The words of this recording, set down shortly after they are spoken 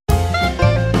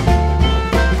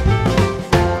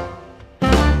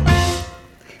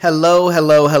Hello,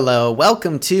 hello, hello.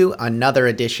 Welcome to another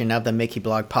edition of the Mickey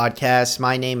Blog Podcast.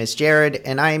 My name is Jared,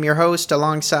 and I am your host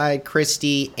alongside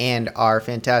Christy and our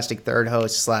fantastic third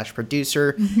host slash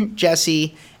producer,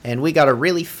 Jesse. And we got a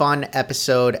really fun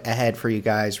episode ahead for you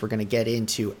guys. We're going to get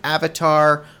into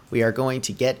Avatar. We are going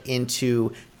to get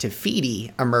into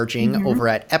Tafiti emerging over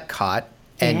at Epcot.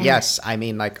 And yes, I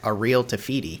mean like a real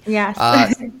Tafiti.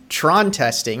 Yes. Tron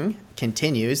testing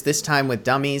continues, this time with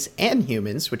dummies and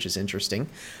humans, which is interesting.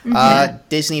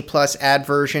 Disney Plus ad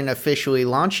version officially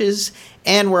launches,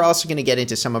 and we're also going to get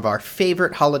into some of our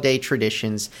favorite holiday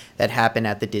traditions that happen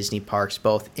at the Disney parks,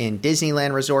 both in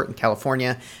Disneyland Resort in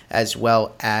California, as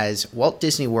well as Walt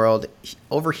Disney World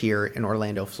over here in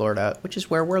Orlando, Florida, which is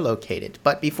where we're located.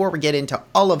 But before we get into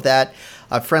all of that,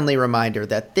 a friendly reminder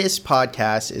that this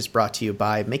podcast is brought to you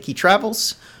by Mickey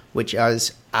Travels, which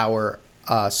is our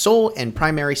sole and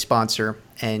primary sponsor,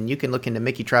 and you can look into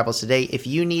Mickey Travels today if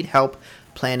you need help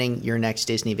planning your next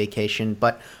Disney vacation,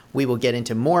 but we will get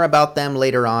into more about them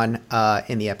later on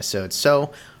in the episode.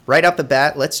 So right off the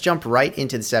bat, let's jump right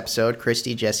into this episode.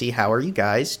 Christy, Jesse, how are you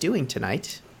guys doing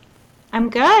tonight? I'm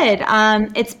good.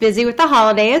 It's busy with the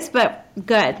holidays, but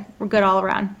good. We're good all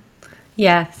around.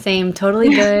 Yeah, same.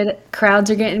 Totally good. Crowds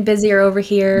are getting busier over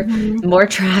here. More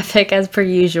traffic as per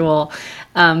usual.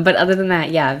 But other than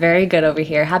that, yeah, very good over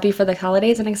here. Happy for the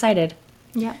holidays and excited.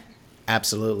 Yeah.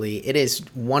 Absolutely. It is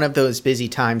one of those busy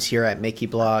times here at Mickey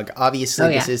Blog. Obviously,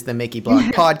 This is the Mickey Blog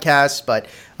podcast, but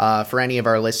for any of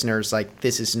our listeners, like,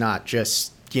 this is not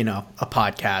just, a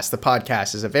podcast. The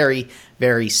podcast is a very,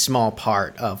 very small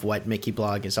part of what Mickey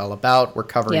Blog is all about. We're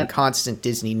covering constant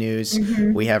Disney news.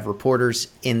 We have reporters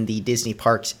in the Disney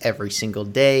parks every single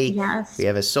day. Yes. We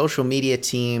have a social media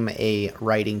team, a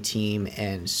writing team,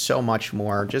 and so much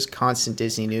more. Just constant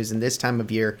Disney news. And this time of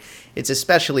year, it's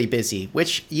especially busy,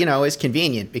 which, is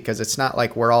convenient because it's not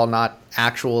like we're all not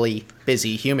actually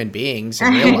busy human beings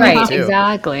in real life, Right, too.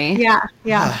 exactly.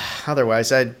 Yeah.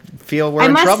 Otherwise, I'd feel we're I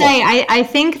in must trouble. say, I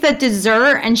think the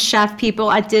dessert and chef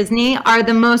people at Disney are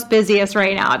the most busiest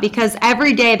right now because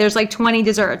every day there's like 20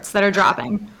 desserts that are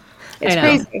dropping. It's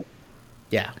crazy.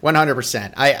 Yeah,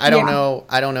 100%. I don't know.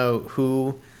 I don't know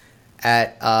who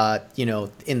at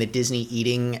in the Disney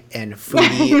eating and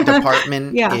foodie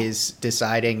department is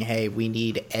deciding, hey, we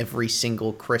need every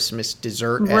single Christmas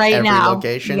dessert at right every now.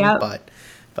 location.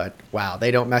 But wow,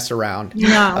 they don't mess around.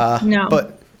 No.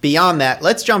 But beyond that,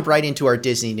 let's jump right into our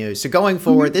Disney news. So going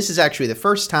forward, this is actually the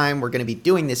first time we're going to be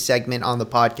doing this segment on the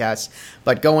podcast.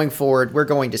 But going forward, we're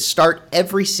going to start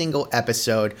every single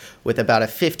episode with about a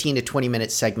 15 to 20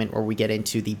 minute segment where we get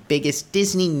into the biggest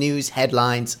Disney news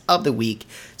headlines of the week.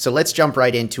 So let's jump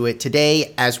right into it.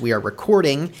 Today, as we are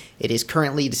recording, it is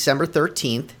currently December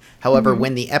 13th. However,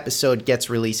 when the episode gets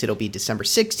released, it'll be December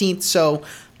 16th. So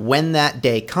when that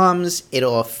day comes,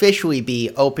 it'll officially be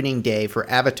opening day for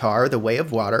Avatar, The Way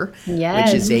of Water,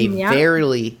 which is a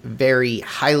very, very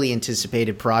highly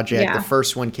anticipated project. Yeah. The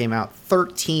first one came out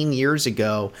 13 years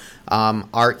ago.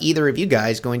 Are either of you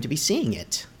guys going to be seeing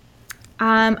it?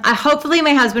 Hopefully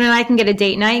my husband and I can get a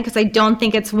date night because I don't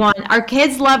think it's one. Our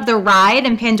kids love the ride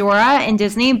in Pandora in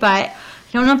Disney, but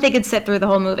I don't know if they could sit through the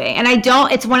whole movie. And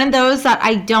it's one of those that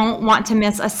I don't want to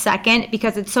miss a second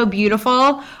because it's so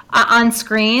beautiful on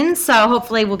screen. So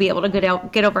hopefully we'll be able to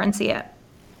get over and see it.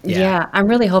 Yeah, I'm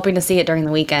really hoping to see it during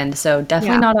the weekend. So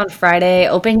definitely not on Friday.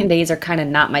 Opening days are kind of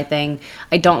not my thing.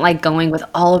 I don't like going with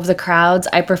all of the crowds.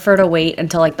 I prefer to wait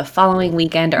until like the following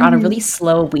weekend or on a really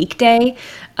slow weekday.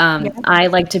 I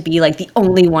like to be like the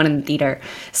only one in the theater.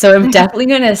 So I'm definitely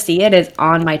going to see it. It's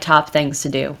on my top things to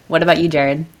do. What about you,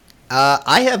 Jared?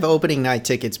 I have opening night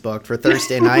tickets booked for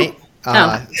Thursday night.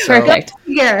 Perfect.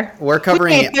 Here. We're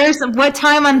covering it. What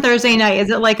time on Thursday night? Is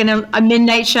it like a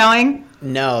midnight showing?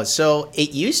 No, so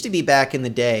it used to be back in the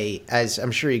day, as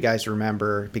I'm sure you guys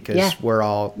remember, because we're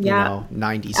all,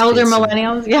 90s elder kids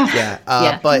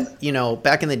millennials, But,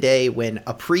 back in the day when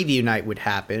a preview night would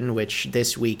happen, which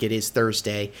this week it is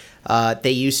Thursday,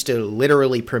 they used to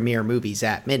literally premiere movies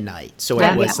at midnight. So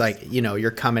it was like, you're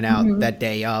coming out that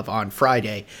day of on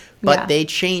Friday. But they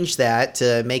changed that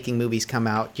to making movies come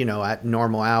out, at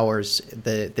normal hours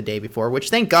the day before, which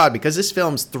thank God, because this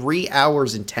film's 3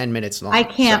 hours and 10 minutes long. I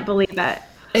can't believe it.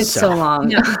 It's so long.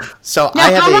 No. So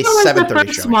I have a 7:30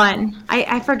 first show. One?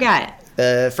 I forget.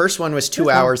 The first one was 2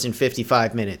 hours and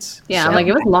 55 minutes. Yeah, so it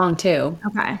was long too.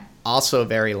 Okay. Also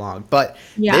very long. But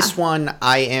this one,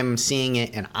 I am seeing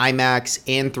it in IMAX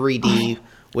and 3D,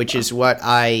 which is what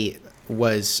I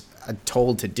was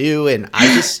told to do. And I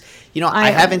just,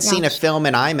 I haven't seen a film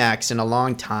in IMAX in a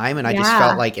long time. And I just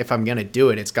felt like if I'm going to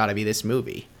do it, it's got to be this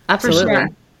movie. Absolutely. For sure.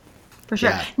 For sure.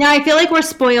 Yeah. Now I feel like we're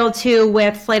spoiled too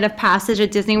with Flight of Passage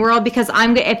at Disney World because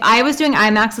if I was doing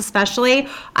IMAX especially,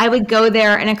 I would go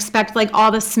there and expect like all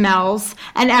the smells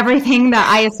and everything that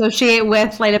I associate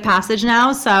with Flight of Passage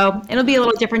now. So it'll be a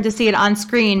little different to see it on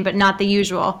screen, but not the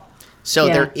usual. So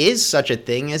Yeah. there is such a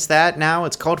thing as that now.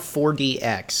 It's called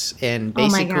 4DX. And Oh my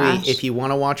basically, gosh. if you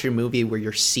want to watch a movie where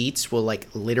your seats will like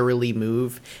literally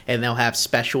move and they'll have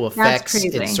special effects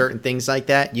crazy. and certain things like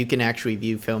that, you can actually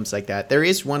view films like that. There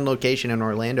is one location in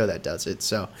Orlando that does it.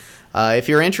 So if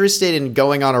you're interested in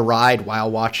going on a ride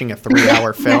while watching a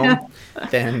 3-hour film,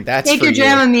 then that's Take for your you.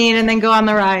 Dramamine and then go on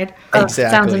the ride. Oh,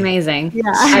 Exactly. sounds amazing. Yeah.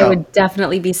 I So- would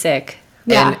definitely be sick.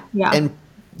 Yeah. And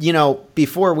you know,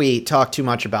 before we talk too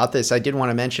much about this, I did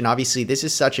want to mention, obviously, this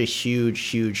is such a huge,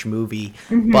 huge movie,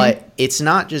 but it's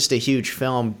not just a huge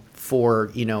film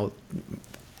for, you know,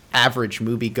 average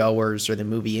moviegoers or the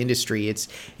movie industry. It's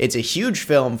a huge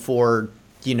film for,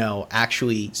 you know,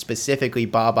 actually specifically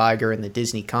Bob Iger and the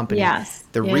Disney company. Yes.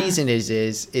 The Yeah. reason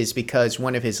is because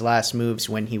one of his last moves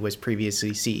when he was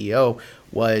previously CEO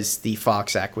was the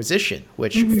Fox acquisition,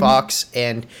 which Fox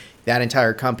and that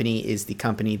entire company is the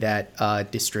company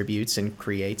that distributes and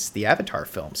creates the Avatar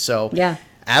film. So Yeah.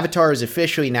 Avatar is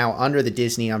officially now under the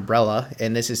Disney umbrella,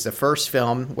 and this is the first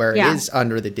film where Yeah. it is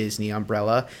under the Disney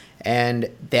umbrella. And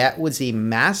that was a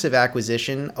massive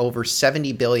acquisition. Over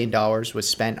 $70 billion was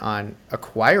spent on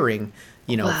acquiring,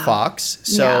 you know, Fox.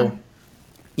 So, Yeah.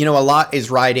 you know, a lot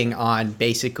is riding on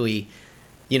basically,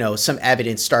 you know, some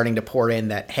evidence starting to pour in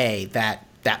that, hey, that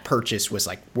purchase was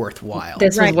like worthwhile.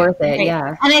 This Right. was worth it. Right.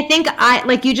 Yeah. And I think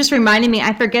like you just reminded me,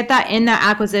 I forget that in that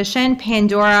acquisition,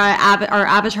 Pandora or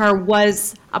Avatar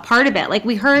was a part of it. Like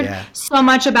we heard Yeah. so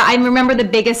much about, I remember the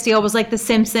biggest deal was like The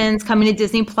Simpsons coming to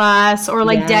Disney Plus or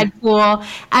like Yeah. Deadpool.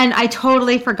 And I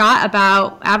totally forgot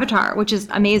about Avatar, which is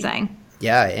amazing.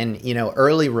 Yeah, and you know,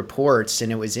 early reports,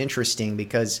 and it was interesting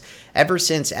because ever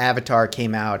since Avatar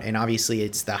came out, and obviously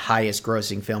it's the highest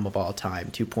grossing film of all time,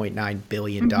 $2.9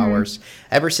 billion.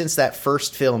 Ever since that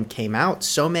first film came out,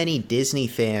 so many Disney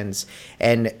fans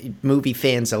and movie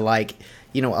fans alike,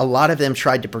 you know, a lot of them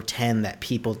tried to pretend that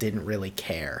people didn't really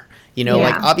care. You know,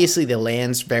 like Yeah. obviously the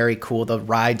land's very cool, the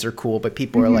rides are cool, but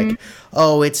people are like,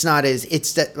 oh, it's not as,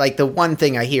 it's that, like the one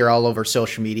thing I hear all over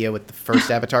social media with the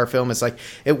first Avatar film is like,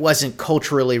 it wasn't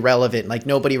culturally relevant. Like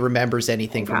nobody remembers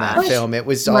anything from that gosh. film. It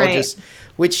was all Right. just,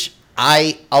 which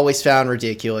I always found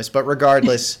ridiculous. But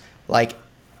regardless, like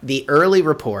the early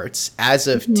reports as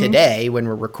of today, when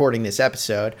we're recording this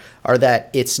episode, are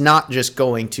that it's not just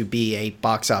going to be a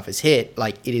box office hit.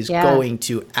 Like it is Yeah. going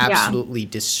to absolutely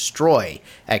destroy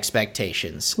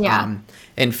expectations. Yeah.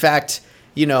 In fact,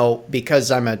 you know,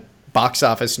 because I'm a box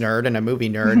office nerd and a movie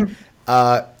nerd,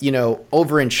 you know,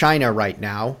 over in China right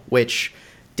now, which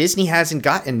Disney hasn't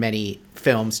gotten many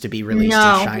films to be released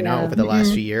No. in China Yeah. over the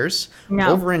last few years. No.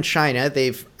 Over in China,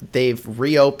 they've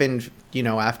reopened, you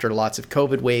know, after lots of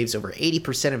COVID waves, over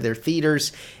 80% of their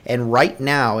theaters. And right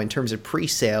now, in terms of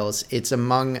pre-sales, it's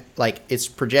among, like, it's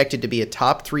projected to be a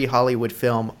top 3 Hollywood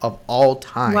film of all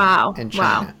time Wow. in Wow.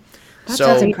 China. That's So,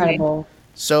 That's incredible.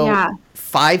 so Yeah.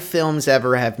 5 films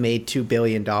ever have made $2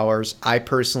 billion. I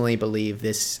personally believe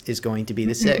this is going to be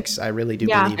the 6th. I really do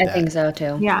Yeah. believe I that. think so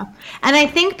too. Yeah. And I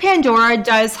think Pandora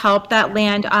does help that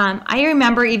land. I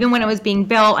remember even when it was being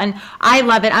built, and I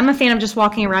love it. I'm a fan of just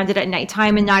walking around it at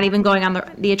nighttime and not even going on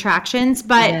the attractions.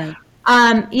 But,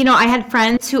 Yeah. you know, I had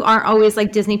friends who aren't always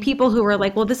like Disney people who were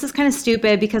like, well, this is kind of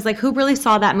stupid because like who really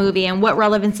saw that movie and what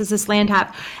relevance does this land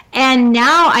have? And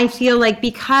now I feel like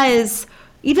because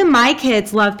even my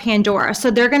kids love Pandora,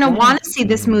 so they're going to want to see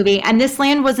this movie. And this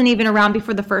land wasn't even around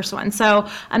before the first one. So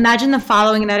imagine the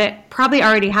following that it probably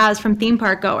already has from theme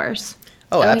park goers.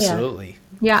 Oh, yeah. absolutely.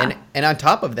 Yeah. And on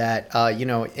top of that, you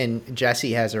know, and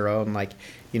Jessie has her own, like,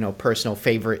 you know, personal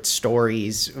favorite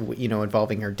stories, you know,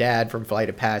 involving her dad from Flight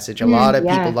of Passage. A lot of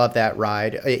yeah. people love that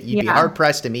ride. You'd be Yeah. hard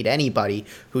pressed to meet anybody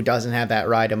who doesn't have that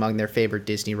ride among their favorite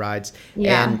Disney rides.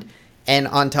 Yeah. And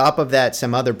on top of that,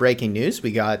 some other breaking news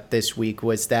we got this week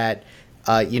was that,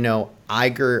 you know,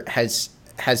 Iger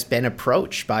has been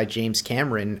approached by James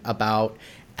Cameron about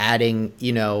adding,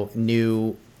 you know,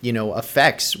 new, you know,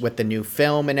 effects with the new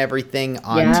film and everything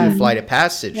onto Yeah. Flight of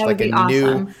Passage, That would like be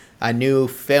awesome. a new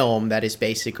film that is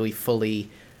basically fully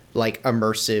like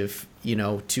immersive, you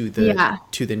know, to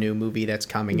the new movie that's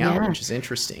coming out, Yeah. which is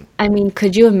interesting. I mean,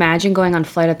 could you imagine going on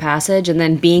Flight of Passage and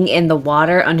then being in the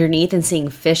water underneath and seeing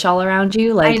fish all around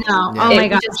you? I Like, know. Yeah. Oh it my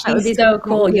would gosh. just That would be be so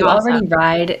cool. would be You already awesome.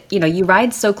 ride, you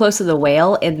ride so close to the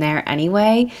whale in there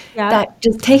anyway. Yeah. That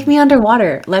just take me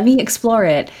underwater. Let me explore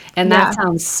it. And Yeah. that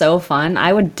sounds so fun.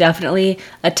 I would definitely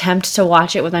attempt to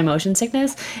watch it with my motion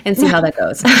sickness and see how that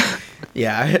goes.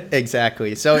 Yeah,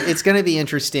 exactly. So it's going to be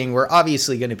interesting. We're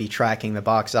obviously going to be tracking the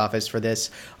box office for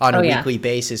this on a weekly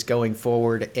basis going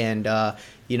forward. And,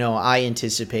 I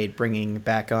anticipate bringing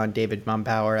back on David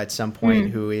Mumpower at some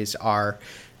point, who is our,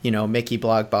 Mickey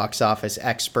Blog box office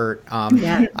expert.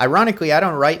 Ironically, I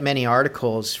don't write many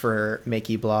articles for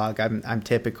Mickey Blog. I'm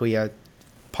typically a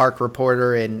park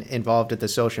reporter and involved with the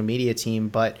social media team,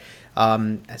 but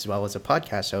as well as a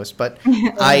podcast host. But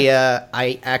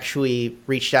I actually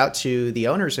reached out to the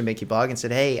owners of Mickey Blog and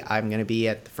said, hey, I'm going to be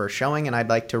at the first showing and I'd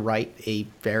like to write a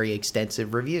very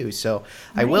extensive review. So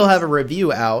I will have a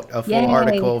review out, a full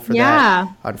article for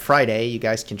that on Friday. You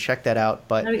guys can check that out.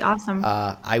 But that'd be awesome.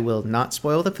 I will not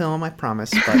spoil the film, I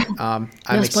promise. But I'm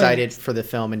excited for the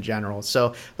film in general.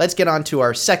 So let's get on to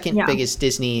our second biggest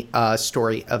Disney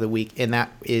story of the week. And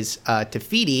that is Te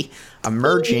Fiti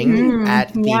emerging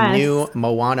at the new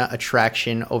Moana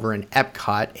attraction over in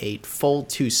Epcot, a full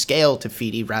to scale Te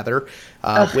Fiti rather,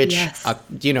 which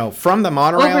from the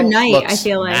monorail overnight looks I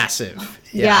feel like massive.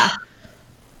 Yeah.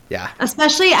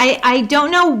 Especially, I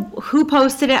don't know who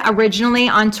posted it originally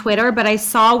on Twitter, but I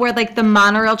saw where like the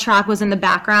monorail track was in the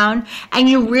background, and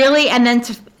then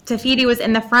Te Fiti was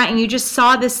in the front, and you just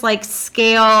saw this like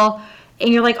scale, and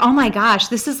you're like, oh my gosh,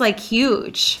 this is like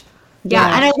huge.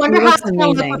 Yeah, and I wonder how it's going to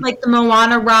look with like the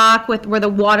Moana rock with where the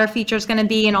water feature is going to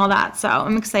be and all that. So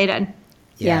I'm excited.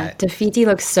 Yeah, Te Fiti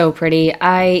looks so pretty.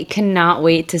 I cannot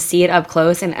wait to see it up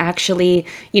close and actually,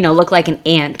 look like an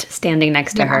ant standing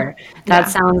next to her. That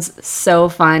sounds so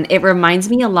fun. It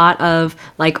reminds me a lot of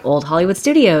like old Hollywood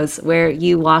studios where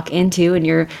you walk into and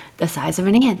you're the size of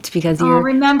an ant because you're.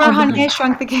 Remember Honey, I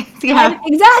Shrunk the Kids? Yeah,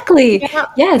 exactly. Yeah.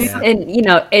 Yes, and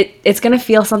it's going to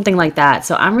feel something like that.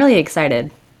 So I'm really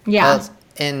excited. Yeah.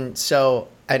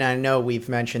 And I know we've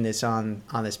mentioned this on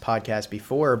this podcast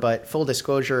before, but full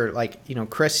disclosure,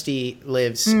 Christy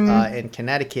lives in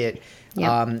Connecticut,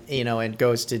 and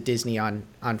goes to Disney on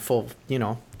full,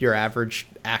 your average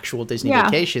actual Disney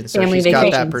vacation. So she's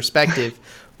got that perspective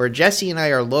where Jesse and I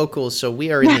are locals. So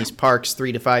we are in these parks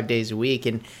 3 to 5 days a week.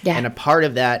 And a part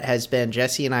of that has been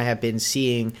Jesse and I have been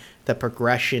seeing the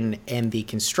progression and the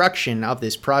construction of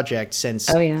this project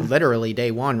since literally day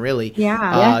one, really.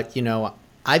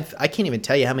 I can't even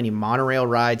tell you how many monorail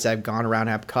rides I've gone around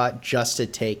Epcot just to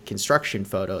take construction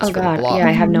photos for the blog. Yeah,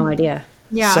 I have no idea.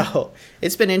 Yeah. So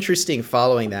it's been interesting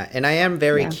following that. And I am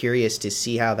very curious to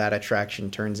see how that attraction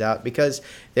turns out because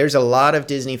there's a lot of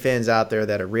Disney fans out there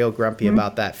that are real grumpy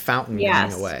about that fountain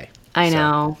going away. I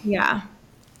know. Yeah.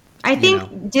 I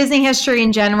think Disney history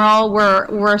in general,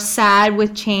 we're sad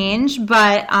with change,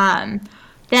 but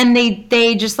then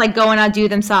they just like go and outdo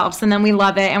themselves, and then we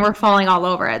love it and we're falling all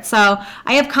over it. So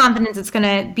I have confidence it's going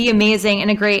to be amazing and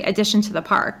a great addition to the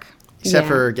park. Except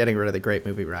for getting rid of the Great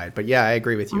Movie Ride. But I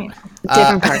agree with you.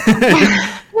 Different park.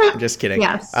 I'm just kidding.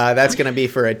 Yes. That's going to be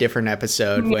for a different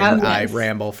episode when I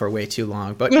ramble for way too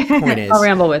long. But point is, I'll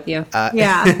ramble with you.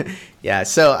 Yeah.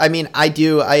 So I mean, I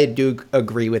do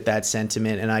agree with that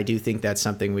sentiment, and I do think that's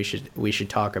something we should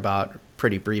talk about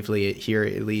pretty briefly here,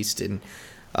 at least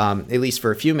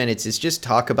for a few minutes. Is just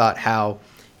talk about how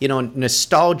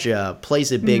nostalgia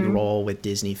plays a big role with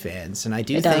Disney fans, and I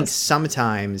do think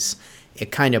sometimes it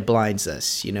kind of blinds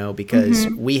us, because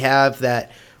we have that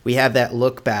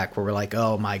look back where we're like,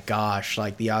 oh my gosh,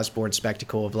 like the Osborne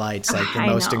Spectacle of Lights, like the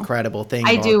most incredible thing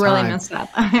I of do all really time. miss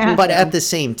that. But at the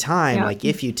same time, like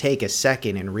if you take a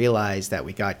second and realize that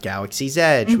we got Galaxy's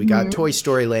Edge, we got Toy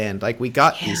Story Land, like we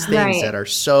got these things that are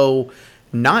so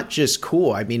not just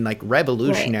cool, I mean like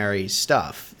revolutionary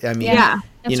stuff. I mean,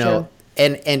 true.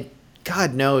 And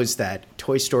God knows that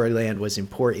Toy Story Land was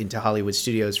important to Hollywood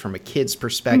Studios from a kid's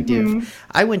perspective.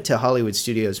 I went to Hollywood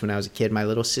Studios when I was a kid. My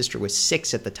little sister was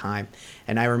 6 at the time.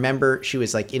 And I remember she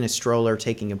was like in a stroller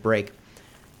taking a break.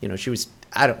 She was,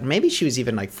 maybe she was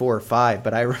even like 4 or 5.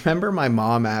 But I remember my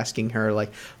mom asking her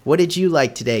like, what did you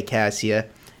like today, Cassia?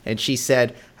 And she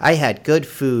said, I had good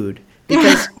food.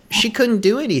 Because she couldn't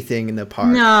do anything in the park.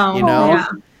 No. No.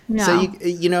 So,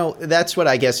 that's what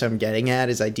I guess I'm getting at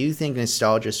is I do think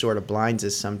nostalgia sort of blinds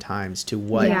us sometimes to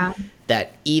what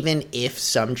that even if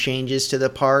some changes to the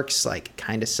parks like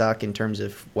kind of suck in terms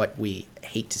of what we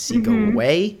hate to see go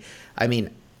away. I mean,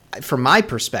 from my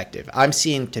perspective, I'm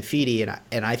seeing Te Fiti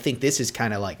and I think this is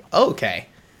kind of like, okay,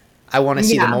 I want to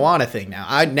see the Moana thing now.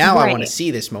 I want to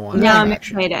see this Moana. Yeah, I'm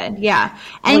excited. Yeah.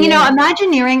 And,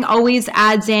 Imagineering always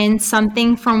adds in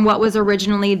something from what was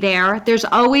originally there. There's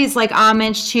always like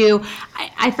homage to,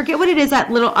 I forget what it is,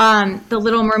 that little, the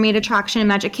Little Mermaid attraction in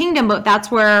Magic Kingdom, but that's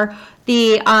where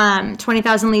the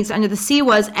 20,000 Leagues Under the Sea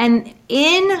was. And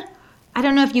in I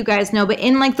don't know if you guys know, but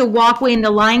in like the walkway in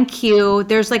the line queue,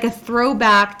 there's like a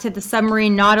throwback to the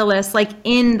submarine Nautilus, like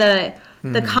in the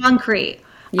concrete.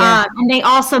 Yeah. And they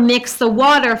also mix the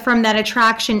water from that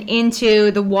attraction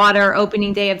into the water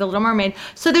opening day of the Little Mermaid.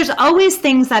 So there's always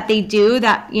things that they do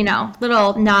that,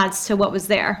 little nods to what was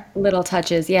there. Little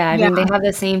touches, yeah. I Yeah. mean, they have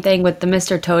the same thing with the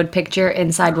Mr. Toad picture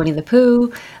inside Winnie the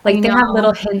Pooh. Like, they have know.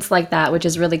 little hints like that, which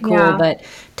is really cool. Yeah. But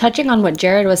touching on what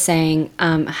Jared was saying,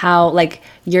 how, like,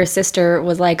 your sister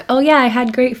was like, oh, yeah, I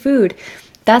had great food.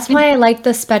 That's why I like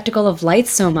the spectacle of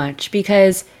lights so much,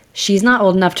 because she's not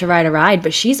old enough to ride a ride,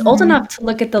 but she's old enough to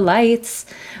look at the lights,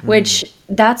 which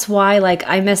that's why, like,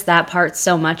 I miss that part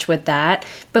so much with that.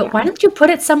 But why don't you put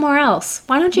it somewhere else?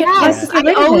 Why don't you Yes, get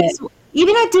rid of it?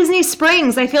 even at Disney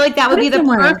Springs, I feel like that would Put be it the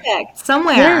somewhere. perfect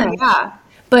somewhere. Yeah. Yeah.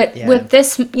 But Yeah. with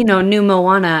this, new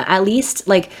Moana, at least,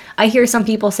 like, I hear some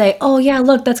people say, oh, yeah,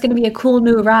 look, that's going to be a cool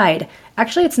new ride.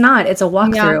 Actually, it's not. It's a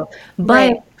walkthrough. But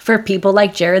Right. for people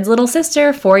like Jared's little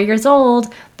sister, 4 years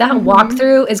old, that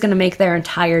walkthrough is going to make their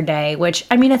entire day, which,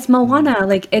 I mean, it's Moana.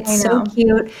 Like, it's I so know.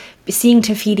 cute. Seeing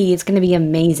Tafiti is going to be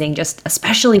amazing, just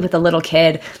especially with a little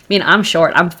kid. I mean, I'm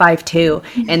short. I'm 5'2",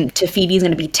 and Tafiti is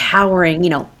going to be towering,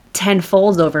 10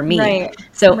 folds over me. Right,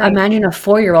 So right. imagine a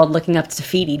 4-year-old looking up to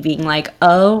Tafiti being like,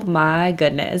 oh my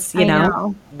goodness, you I know?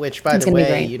 know. Which, by It's the gonna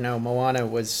be way, great. Moana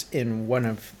was in one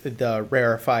of the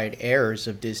rarefied airs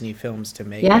of Disney films to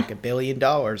make Yeah. like $1 billion.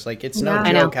 Like, it's no Yeah.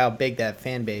 I know. joke how big that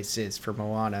fan base is for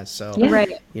Moana. So, Yeah. Right.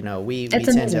 we It's tend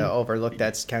amazing. to overlook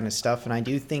that kind of stuff. And I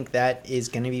do think that is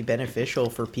going to be beneficial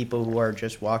for people who are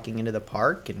just walking into the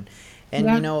park. And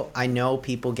Yeah. I know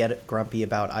people get grumpy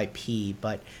about IP,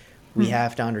 but we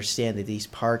have to understand that these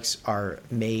parks are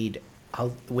made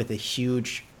with a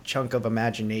huge chunk of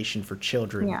imagination for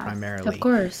children Yes, primarily. Of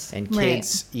course. And Right.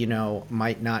 kids,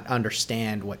 might not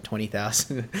understand what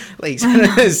 20,000 Leagues Under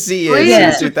the Sea is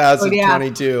Yeah. in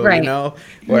 2022, Right.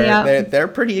 where Yeah. they're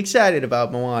pretty excited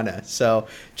about Moana. So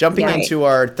jumping Yeah. into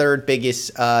our third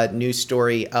biggest news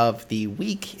story of the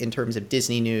week in terms of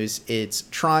Disney news, it's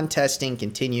Tron testing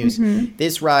continues.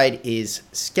 This ride is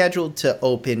scheduled to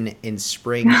open in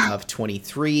spring of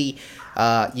 23.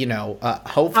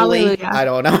 Hopefully, Hallelujah. I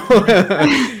don't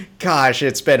know. Gosh,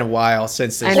 it's been a while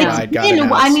since this I know. ride got I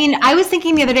announced. mean, I was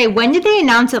thinking the other day, when did they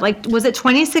announce it? Like, was it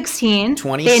 2016?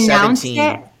 They announced 2017.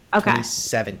 it? Okay.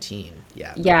 2017.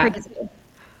 Yeah. Yeah. Crazy.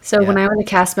 So when Yeah. I was a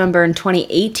cast member in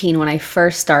 2018, when I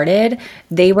first started,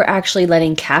 they were actually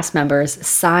letting cast members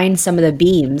sign some of the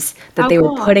beams that Oh, they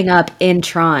cool. were putting up in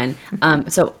Tron.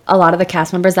 So a lot of the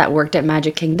cast members that worked at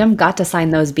Magic Kingdom got to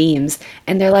sign those beams,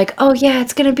 and they're like, "Oh yeah,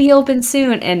 it's gonna be open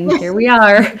soon," and here we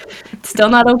are, it's still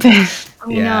not open. I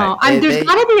Yeah, know. they- There's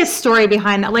got to be a story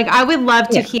behind that. Like, I would love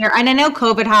to Yeah. hear, and I know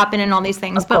COVID happened and all these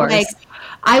things, Of but course. like,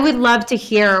 I would love to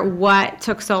hear what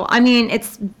took so. I mean,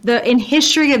 in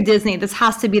history of Disney, this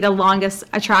has to be the longest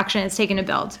attraction it's taken to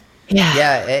build.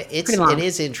 Yeah, Pretty long. it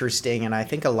is interesting, and I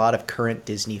think a lot of current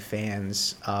Disney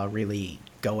fans really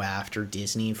go after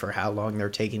Disney for how long they're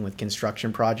taking with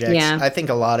construction projects. Yeah. I think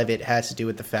a lot of it has to do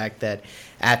with the fact that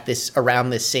around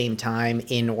this same time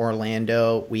in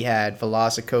Orlando, we had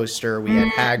Velocicoaster, we had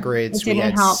Hagrid's, It we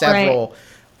didn't had help, several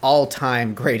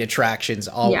all-time great attractions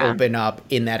all Yeah. open up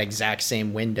in that exact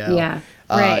same window. Yeah.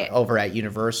 Right. Over at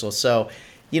Universal. So,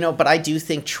 but I do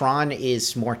think Tron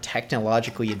is more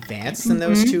technologically advanced than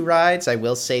those two rides. I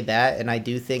will say that. And I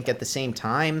do think at the same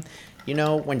time,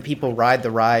 when people ride the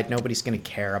ride, nobody's going to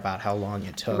care about how long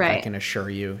it took, I Right. can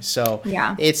assure you. So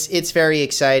Yeah. it's very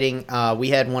exciting. We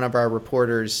had one of our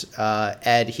reporters,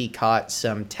 Ed, he caught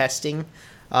some testing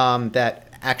that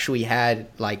actually had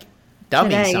like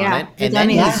dummies Today, on yeah. it. The And then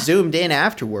he dummies. zoomed in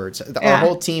afterwards. Our Yeah.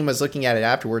 whole team was looking at it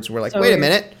afterwards. And we're like, So wait a weird.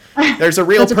 minute. There's a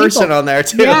real Lots of person people. on there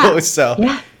too. Yeah. So,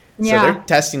 Yeah. so Yeah. they're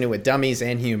testing it with dummies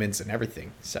and humans and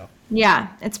everything. So Yeah,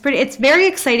 it's very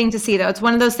exciting to see though. It's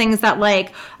one of those things that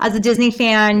like as a Disney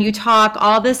fan, you talk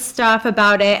all this stuff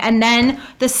about it and then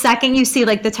the second you see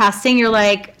like the testing, you're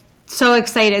like so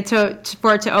excited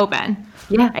for it to open.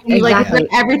 Yeah, And you like exactly.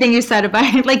 everything you said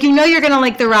about it. Like you're gonna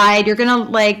like the ride, you're gonna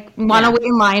like wanna Yeah. wait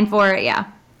in line for it. Yeah.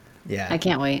 yeah, I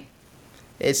can't wait.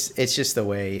 it's just the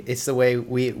way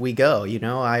we go.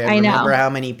 I I know. remember how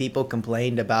many people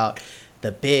complained about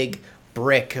the big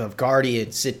brick of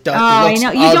Guardians. It Oh, I looks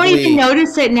know. You don't ugly. even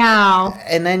notice it now.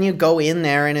 And then you go in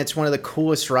there and it's one of the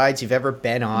coolest rides you've ever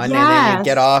been on. And then you Yes.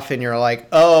 get off and you're like,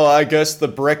 oh, I guess the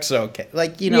brick's okay.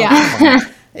 Like, Yeah. come on.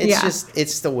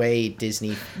 it's the way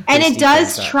Disney. And it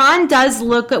does, fans are. Tron does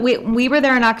look good. We were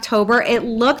there in October. It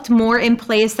looked more in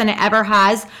place than it ever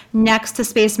has next to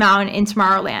Space Mountain in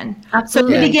Tomorrowland.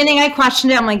 Absolutely. So in the beginning, I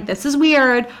questioned it. I'm like, this is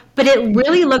weird, but it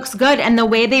really looks good. And the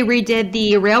way they redid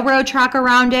the railroad track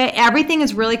around it, everything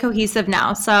is really cohesive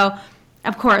now. So,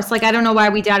 of course, like, I don't know why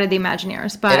we doubted the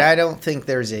Imagineers, but. And I don't think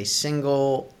there's a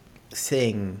single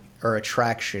thing or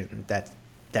attraction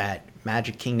that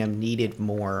Magic Kingdom needed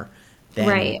more than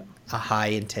a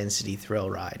high-intensity thrill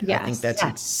ride. Yes. I think that's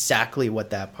exactly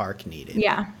what that park needed.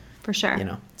 Yeah, for sure.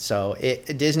 So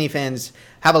Disney fans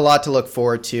have a lot to look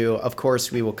forward to. Of course,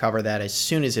 we will cover that as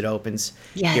soon as it opens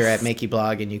here at Mickey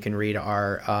Blog, and you can read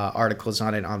our articles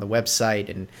on it on the website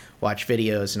and watch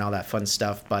videos and all that fun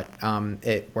stuff. But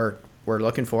we're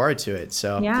looking forward to it.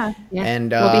 So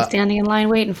and we'll be standing in line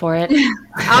waiting for it.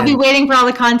 I'll be waiting for all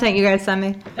the content you guys send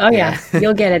me. Oh yeah,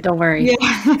 you'll get it. Don't worry.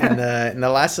 And the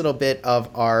last little bit of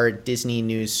our Disney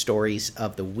news stories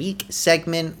of the week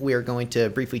segment, we are going to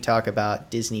briefly talk about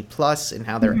Disney Plus and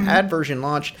how their ad version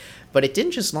launched. But it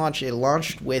didn't just launch; it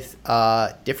launched with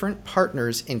different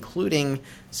partners, including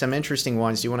some interesting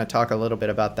ones. Do you want to talk a little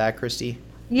bit about that, Christy?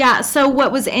 Yeah, so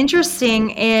what was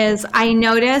interesting is I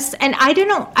noticed, and I don't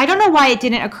know why it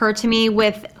didn't occur to me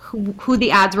with who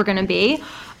the ads were going to be.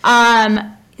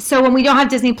 So when we don't have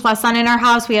Disney Plus on in our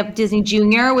house, we have Disney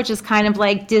Junior, which is kind of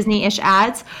like Disney-ish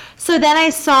ads. So then I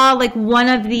saw like one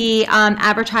of the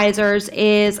advertisers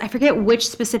is, I forget which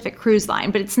specific cruise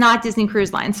line, but it's not Disney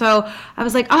Cruise Line. So I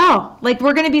was like, oh, like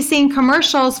we're going to be seeing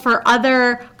commercials for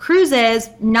other cruises,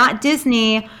 not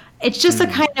Disney. It's just a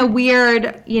kind of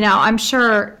weird, I'm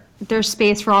sure there's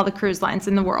space for all the cruise lines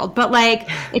in the world, but like,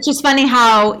 it's just funny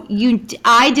how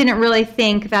I didn't really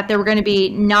think that there were going to be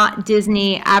not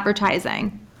Disney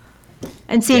advertising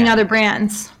and seeing other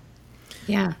brands.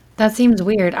 Yeah, that seems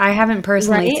weird. I haven't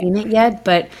personally seen it yet,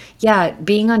 but yeah,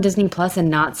 being on Disney Plus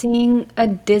and not seeing a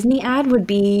Disney ad would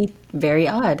be very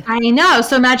odd. I know.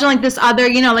 So imagine like this other,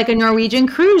 like a Norwegian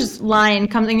cruise line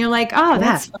comes and you're like, oh,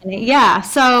 that's funny. Yeah.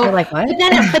 So you're like, what? But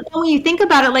then when you think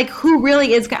about it, like who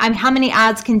really is, how many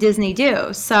ads can Disney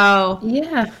do? So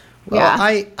yeah. Well,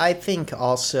 I think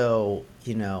also,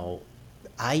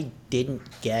 I didn't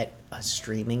get a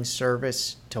streaming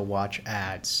service to watch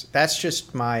ads. That's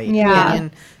just my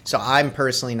opinion. So I'm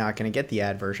personally not going to get the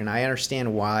ad version. I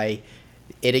understand why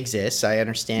it exists. I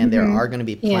understand there are going to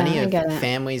be plenty of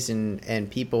families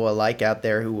and people alike out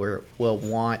there who will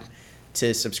want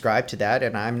to subscribe to that,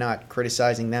 and I'm not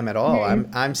criticizing them at all.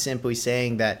 I'm simply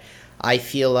saying that I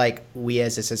feel like we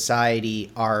as a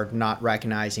society are not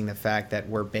recognizing the fact that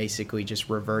we're basically just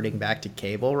reverting back to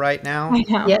cable right now. I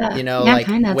know. Yeah. Like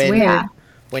that's weird.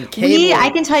 When cable, I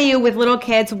can tell you with little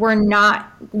kids, we're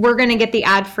going to get the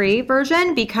ad-free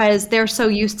version because they're so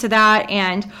used to that.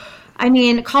 And I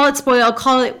mean, call it spoiled,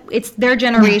 it's their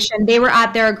generation. They were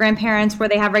at their grandparents where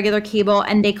they have regular cable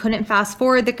and they couldn't fast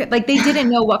forward. They didn't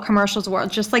know what commercials were,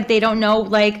 just like they don't know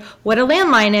like what a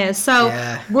landline is. So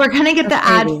we're going to get the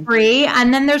ad free.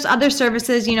 And then there's other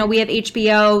services, we have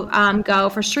HBO Go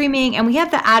for streaming and we have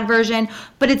the ad version,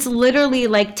 but it's literally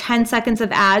like 10 seconds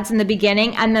of ads in the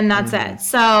beginning and then that's it.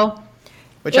 So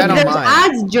which I don't there's mind.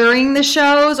 Ads during the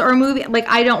shows or movie, like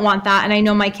I don't want that, and I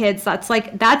know my kids. That's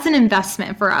an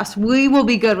investment for us. We will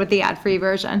be good with the ad-free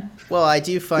version. Well, I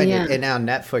do find it, and now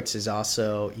Netflix is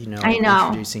also,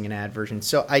 introducing an ad version.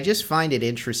 So I just find it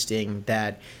interesting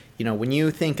that, when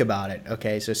you think about it,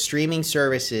 okay, so streaming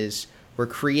services were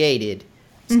created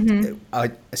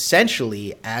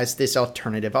essentially as this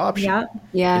alternative option.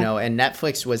 Yeah. And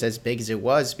Netflix was as big as it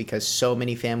was because so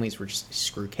many families were just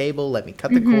screw cable, let me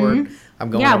cut the cord. I'm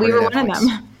going over we to were Netflix. one of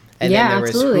them. And then there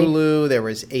absolutely. was Hulu, there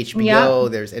was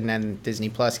HBO, and then Disney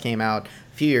Plus came out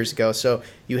a few years ago. So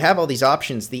you have all these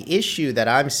options. The issue that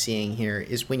I'm seeing here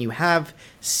is when you have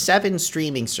 7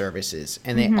 streaming services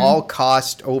and they all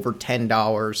cost over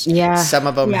 $10. Yeah. Some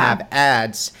of them have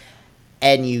ads.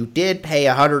 And you did pay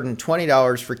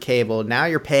 $120 for cable. Now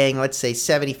you're paying, let's say,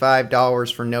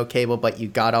 $75 for no cable, but you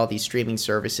got all these streaming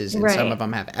services, and some of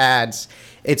them have ads.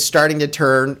 It's starting to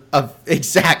turn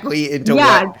exactly into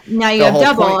what now you have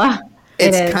double. Point.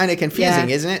 It's kind of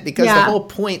confusing, isn't it? Because the whole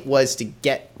point was to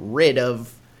get rid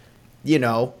of,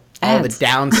 all ads. the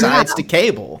downsides to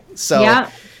cable. So.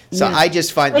 So I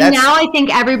just find that now I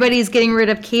think everybody's getting rid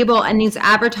of cable, and these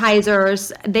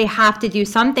advertisers, they have to do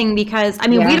something because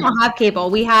we don't have cable.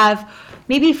 We have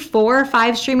maybe 4 or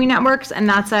 5 streaming networks, and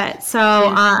that's it.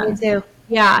 So me too.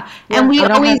 And we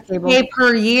always pay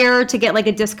per year to get like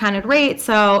a discounted rate.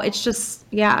 So it's just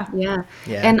yeah.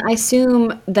 And I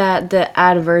assume that the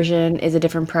ad version is a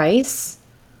different price.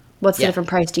 What's the different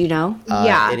price? Do you know?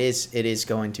 It is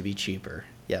going to be cheaper.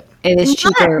 Yep. It is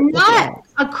cheaper. Not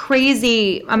a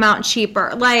crazy amount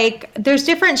cheaper. Like there's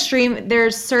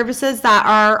there's services that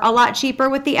are a lot cheaper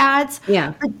with the ads.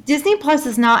 Yeah. But Disney Plus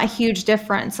is not a huge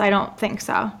difference. I don't think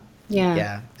so. Yeah.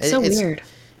 Yeah. So weird.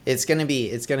 It's gonna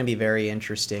be very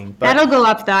interesting. But That'll go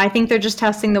up though. I think they're just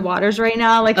testing the waters right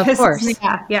now. Like Of this course.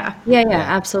 Yeah. Yeah,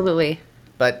 absolutely.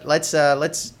 But let's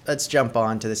jump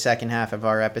on to the second half of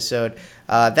our episode.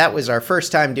 That was our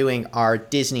first time doing our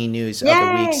Disney News of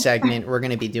the Week segment. We're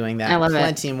going to be doing that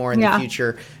plenty more in the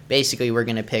future. Basically, we're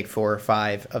going to pick 4 or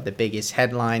 5 of the biggest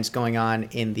headlines going on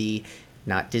in the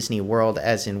not Disney World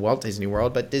as in Walt Disney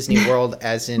World, but Disney World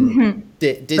as in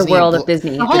Disney. The world of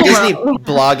Disney. The Disney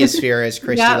blogosphere, as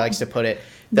Christy likes to put it.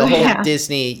 The whole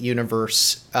Disney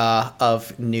universe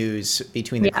of news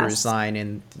between the cruise line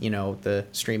and, the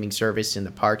streaming service and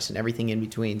the parks and everything in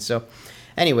between. So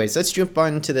anyways, let's jump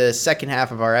on to the second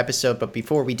half of our episode. But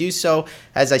before we do so,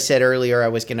 as I said earlier, I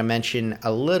was going to mention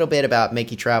a little bit about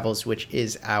Mickey Travels, which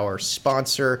is our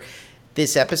sponsor.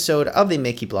 This episode of the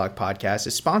Mickey Blog Podcast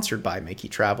is sponsored by Mickey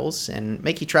Travels. And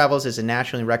Mickey Travels is a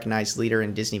nationally recognized leader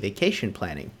in Disney vacation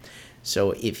planning.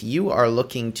 So if you are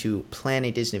looking to plan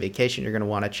a Disney vacation, you're going to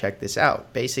want to check this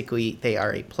out. Basically, they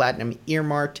are a platinum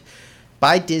earmarked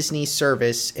by Disney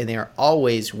service, and they are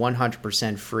always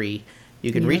 100% free.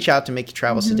 You can reach out to Mickey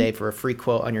Travels today for a free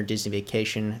quote on your Disney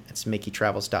vacation. It's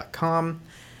MickeyTravels.com.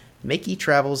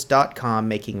 MickeyTravels.com,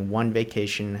 making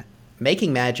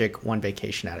magic one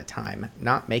vacation at a time,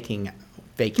 not making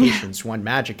vacations one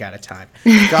magic at a time.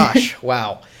 Gosh,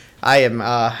 wow.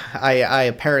 I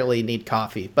apparently need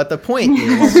coffee. But the point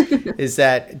is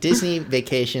that Disney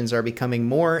vacations are becoming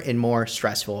more and more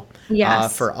stressful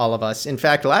for all of us. In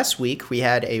fact, last week we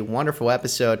had a wonderful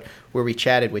episode where we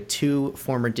chatted with 2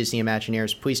 former Disney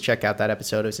Imagineers. Please check out that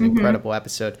episode. It was an incredible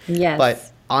episode. Yes.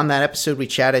 But on that episode, we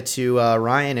chatted to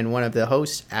Ryan, and one of the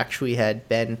hosts actually had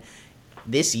been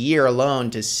this year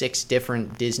alone to 6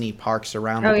 different Disney parks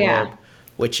around the globe,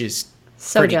 which is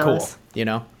so pretty jealous.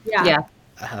 cool, Yeah.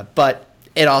 But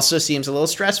it also seems a little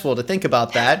stressful to think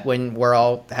about that when we're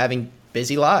all having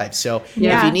busy lives. So if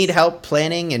you need help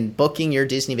planning and booking your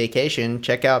Disney vacation,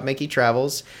 check out Mickey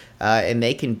Travels, and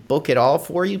they can book it all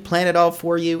for you, plan it all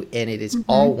for you, and it is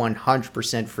all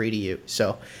 100% free to you.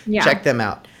 So check them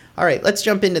out. All right, let's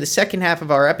jump into the second half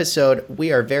of our episode.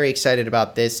 We are very excited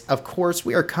about this. Of course,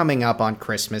 we are coming up on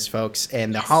Christmas, folks,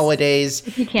 and the holidays.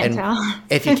 If you can't tell.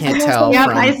 If you can't tell.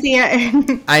 I see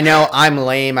it. I know I'm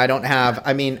lame. I don't have,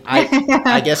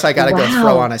 I guess I got to go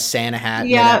throw on a Santa hat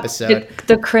mid-episode.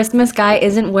 The Christmas guy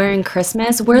isn't wearing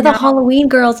Christmas. We're the Halloween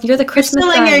girls. You're the Christmas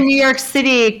guy. You're still in your New York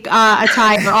City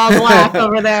attire, all black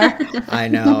over there. I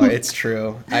know, it's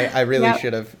true. I really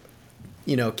should have,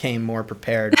 came more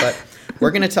prepared. But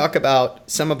we're going to talk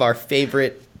about some of our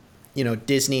favorite,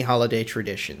 Disney holiday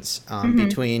traditions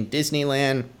between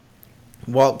Disneyland,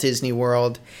 Walt Disney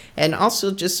World, and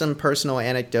also just some personal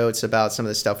anecdotes about some of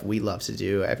the stuff we love to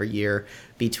do every year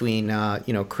between,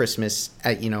 Christmas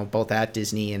at, both at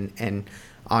Disney and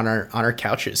on our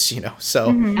couches, so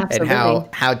and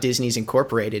how Disney's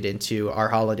incorporated into our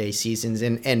holiday seasons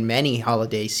and many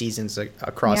holiday seasons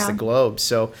across the globe.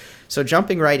 So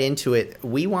jumping right into it,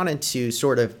 we wanted to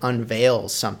sort of unveil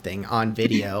something on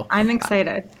video. I'm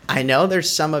excited. I know there's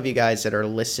some of you guys that are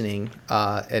listening,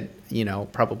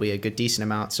 probably a good decent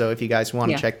amount. So if you guys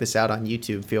want to check this out on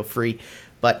YouTube, feel free.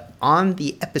 But on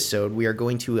the episode, we are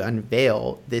going to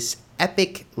unveil this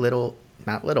epic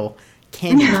candy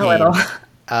cane.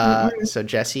 So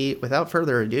Jesse, without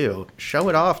further ado, show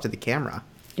it off to the camera.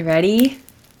 You ready?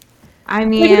 I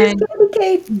mean,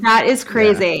 that is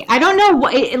crazy. Yeah. I don't know.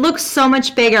 It looks so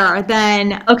much bigger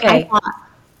than I thought.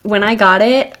 When I got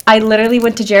it, I literally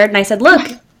went to Jared and I said, look,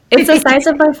 it's the size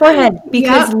of my forehead.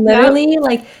 Because literally,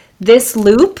 like, this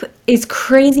loop is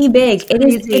crazy big.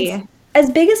 It's as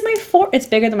big as it's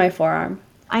bigger than my forearm.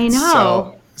 I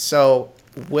know. So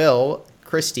Will,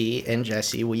 Christy, and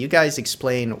Jesse, will you guys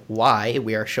explain why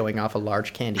we are showing off a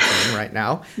large candy cane right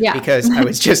now? Because I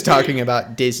was just talking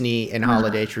about Disney and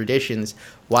holiday traditions.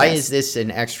 Why is this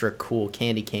an extra cool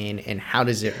candy cane, and how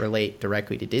does it relate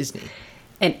directly to Disney?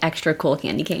 An extra cool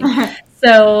candy cane.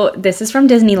 So this is from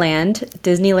Disneyland.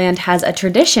 Disneyland has a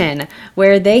tradition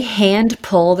where they hand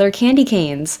pull their candy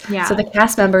canes. Yeah. So the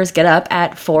cast members get up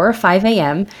at 4 or 5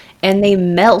 a.m. and they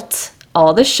melt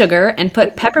all the sugar and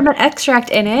put peppermint extract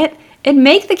in it and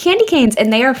make the candy canes,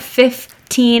 and they are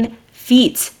 15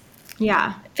 feet.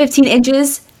 Yeah. 15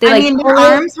 inches. Their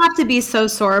arms have to be so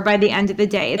sore by the end of the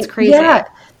day. It's crazy. Yeah.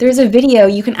 There's a video,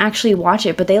 you can actually watch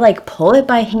it, but they pull it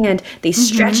by hand. They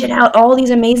stretch it out all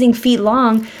these amazing feet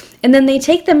long, and then they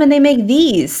take them and they make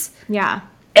these. Yeah.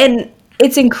 And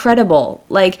it's incredible.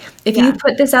 Like, if you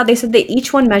put this out, they said that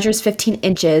each one measures 15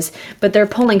 inches, but they're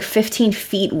pulling 15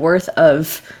 feet worth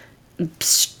of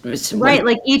right,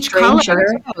 like each color.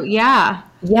 Too. Yeah.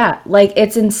 Yeah, like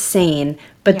it's insane.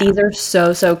 But these are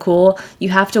so cool. You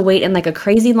have to wait in like a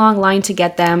crazy long line to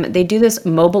get them. They do this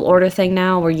mobile order thing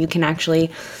now where you can actually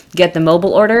get the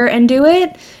mobile order and do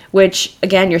it, which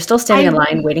again, you're still standing in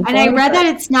line waiting for it. And I read that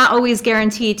it's not always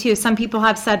guaranteed too. Some people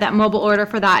have said that mobile order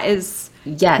for that is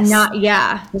not,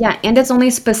 Yeah, and it's only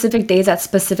specific days at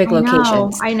specific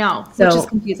locations. I know, so which is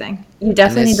confusing. You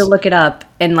definitely need to look it up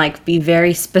and like be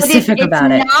very specific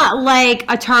about it. It's not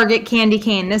like a Target candy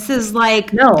cane. This is like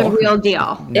the real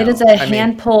deal. It is a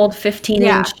hand-pulled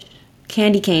 15-inch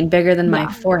candy cane bigger than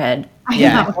my forehead.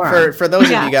 Yeah, for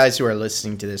those of you guys who are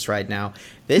listening to this right now,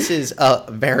 this is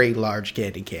a very large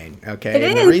candy cane, okay?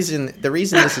 And the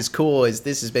reason this is cool is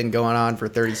this has been going on for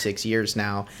 36 years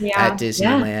now at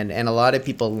Disneyland, and a lot of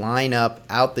people line up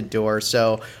out the door.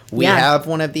 So we have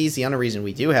one of these. The only reason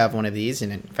we do have one of these,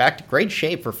 and in fact, great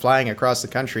shape for flying across the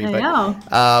country.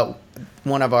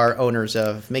 One of our owners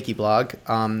of Mickey Blog,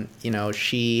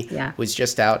 she was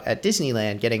just out at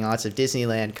Disneyland getting lots of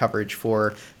Disneyland coverage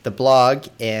for the blog,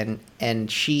 and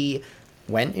she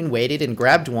went and waited and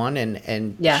grabbed one,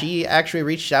 and she actually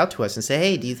reached out to us and said,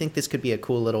 hey, do you think this could be a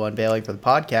cool little unveiling for the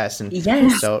podcast?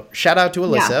 And so shout out to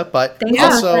Alyssa, but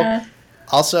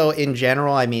also in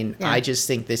general, I mean, I just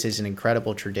think this is an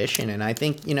incredible tradition, and I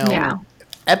think,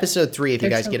 episode 3, if you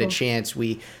guys get a chance,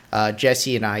 we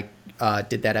Jesse and I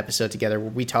did that episode together where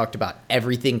we talked about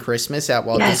everything Christmas at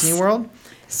Walt Disney World.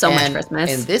 So much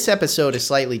Christmas. And this episode is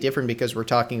slightly different because we're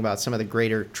talking about some of the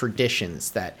greater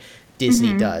traditions that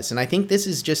Disney does. And I think this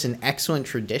is just an excellent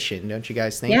tradition, don't you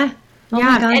guys think? Yeah.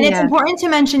 And it's important to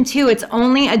mention, too, it's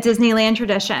only a Disneyland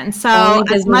tradition. So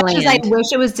as much as I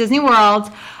wish it was Disney World,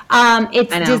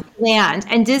 it's Disneyland.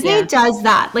 And Disney does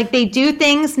that. Like, they do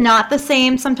things not the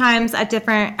same sometimes at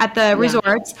the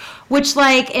resorts, which,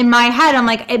 like, in my head, I'm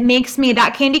like, it makes me,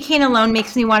 that candy cane alone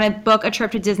makes me want to book a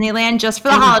trip to Disneyland just for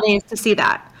the holidays to see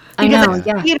that. Because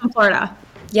I see it in Florida.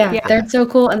 Yeah, they're so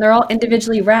cool, and they're all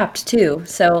individually wrapped too.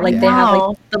 So like they have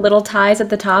like the little ties at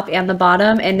the top and the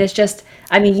bottom, and it's just,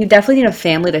 I mean, you definitely need a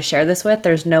family to share this with.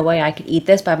 There's no way I could eat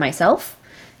this by myself.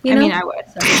 You know? I mean, I would.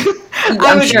 So,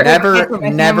 I'm sure. Never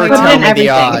tell me the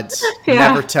odds.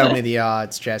 Never tell me the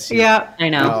odds, Jesse. Yeah, I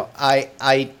know. No,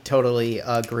 I totally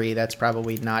agree. That's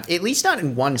probably not, at least not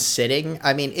in one sitting.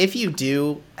 I mean, if you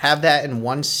do have that in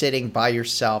one sitting by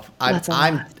yourself,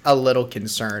 I'm a little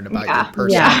concerned about your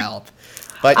personal health.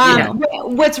 But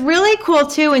what's really cool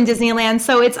too in Disneyland,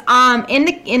 so it's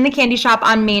in the candy shop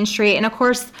on Main Street, and of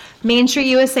course Main Street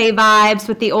USA vibes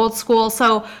with the old school.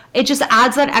 So it just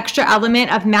adds that extra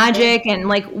element of magic and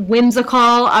like whimsical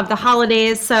of the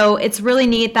holidays. So it's really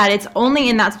neat that it's only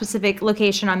in that specific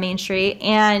location on Main Street,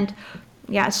 and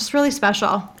it's just really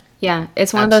special. Yeah,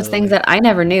 it's one of those things that I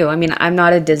never knew. I mean, I'm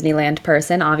not a Disneyland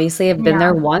person, obviously. I've been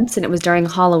there once, and it was during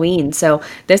Halloween. So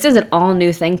this is an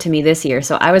all-new thing to me this year.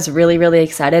 So I was really, really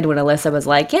excited when Alyssa was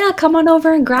like, yeah, come on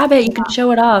over and grab it. You can show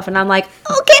it off. And I'm like,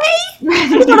 okay.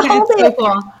 I'm gonna hold it. So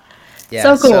cool.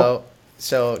 Yeah, so cool.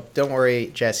 So don't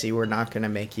worry, Jesse. We're not going to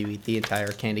make you eat the entire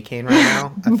candy cane right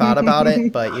now. I thought about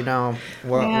it, but, we're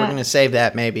going to save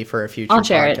that maybe for a future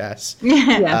podcast.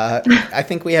 I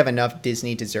think we have enough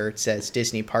Disney desserts as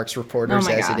Disney Parks reporters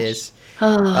as it is.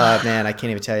 Man, I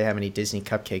can't even tell you how many Disney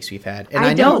cupcakes we've had. And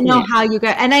I don't know how you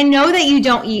get, and I know that you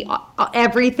don't eat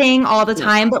everything all the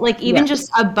time, but like even just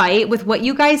a bite with what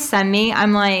you guys send me,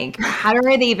 I'm like, how are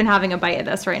they even having a bite of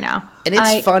this right now? And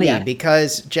it's funny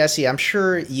because, Jesse, I'm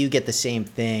sure you get the same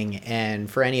thing. And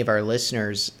for any of our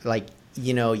listeners, like,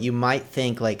 you might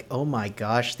think like, oh my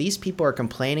gosh, these people are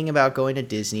complaining about going to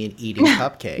Disney and eating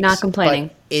cupcakes. Not complaining.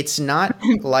 But it's not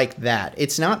like that.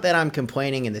 It's not that I'm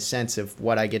complaining in the sense of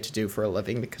what I get to do for a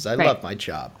living, because I love my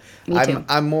job. Me too.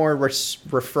 I'm more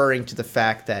referring to the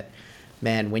fact that,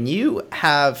 man, when you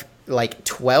have like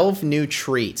 12 new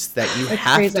treats that you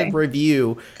have to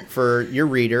review for your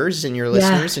readers and your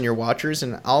listeners and your watchers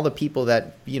and all the people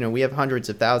that, we have hundreds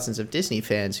of thousands of Disney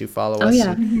fans who follow us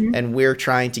and we're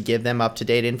trying to give them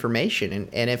up-to-date information.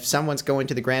 And if someone's going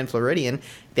to the Grand Floridian,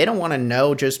 they don't want to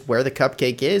know just where the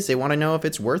cupcake is. They want to know if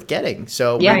it's worth getting.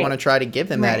 So we want to try to give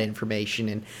them that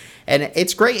information. And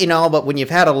it's great and all, but when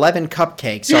you've had 11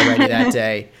 cupcakes already that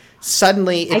day,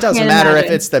 suddenly it doesn't matter if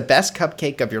it's the best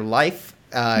cupcake of your life.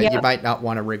 You might not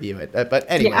want to review it. But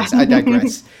anyways, I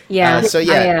digress.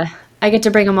 I get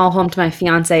to bring them all home to my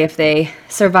fiance if they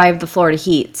survive the Florida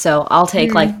heat. So I'll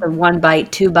take like the 1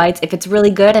 bite, 2 bites. If it's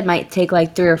really good, I might take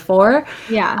like 3 or 4.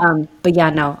 Yeah. But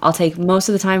I'll take most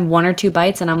of the time 1 or 2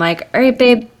 bites. And I'm like, all right,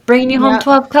 babe, bringing you home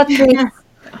 12 cupcakes.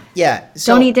 Yeah.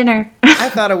 So Don't eat dinner. I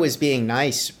thought I was being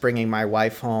nice bringing my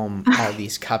wife home all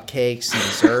these cupcakes and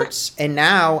desserts. And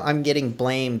now I'm getting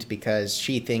blamed because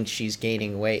she thinks she's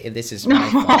gaining weight. And this is my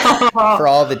fault for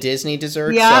all the Disney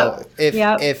desserts. Yep.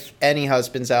 So if any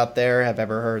husbands out there have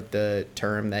ever heard the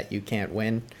term that you can't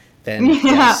win, then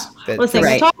yes. Listen,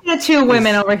 we're talking to two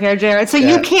women over here, Jared. So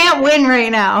you can't win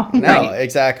right now. No,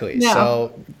 exactly. No.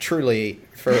 So truly,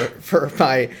 for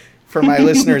my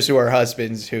listeners who are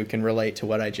husbands who can relate to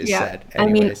what I just said. I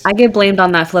Anyways. mean, I get blamed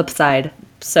on that flip side.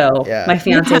 So my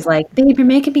fiance's like, babe, you're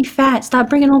making me fat. Stop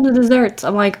bringing home the desserts.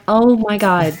 I'm like, oh my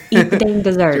God, eat the dang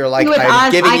dessert. You're like,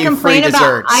 I'm giving you free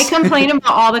desserts. I complain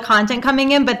about all the content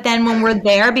coming in, but then when we're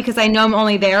there, because I know I'm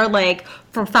only there like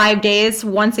for 5 days,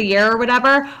 once a year or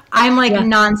whatever, I'm like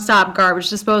nonstop garbage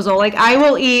disposal. Like I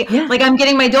will eat, like I'm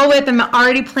getting my Dole Whip. I'm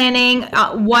already planning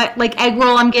what like egg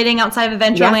roll I'm getting outside of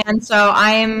Adventureland. Yeah. So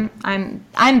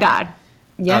I'm bad.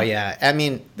 Yeah. Oh, yeah. I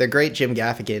mean, the great Jim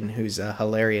Gaffigan, who's a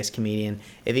hilarious comedian,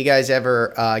 if you guys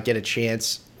ever get a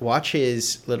chance, watch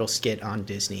his little skit on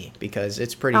Disney because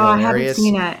it's pretty hilarious. I haven't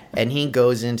seen it. And he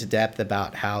goes into depth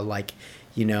about how, like,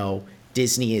 you know,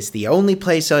 Disney is the only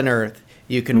place on earth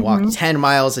you can walk 10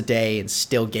 miles a day and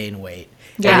still gain weight.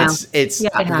 Yeah. And it's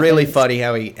really funny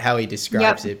how he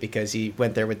describes it because he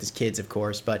went there with his kids, of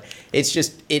course. But it's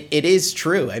just, it is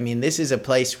true. I mean, this is a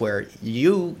place where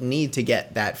you need to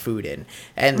get that food in.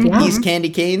 And these candy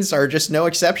canes are just no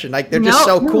exception. Like, they're just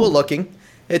so cool looking.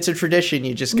 It's a tradition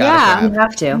you just got to grab. You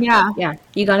have to. Yeah.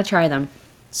 You got to try them.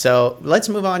 So let's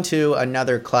move on to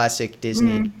another classic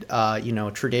Disney,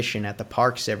 tradition at the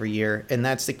parks every year, and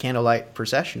that's the Candlelight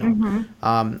Processional,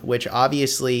 which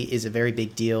obviously is a very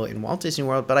big deal in Walt Disney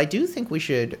World. But I do think we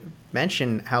should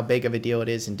mention how big of a deal it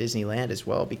is in Disneyland as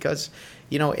well, because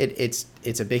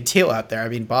it's a big deal out there. I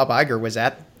mean, Bob Iger was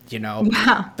at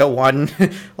the one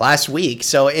last week,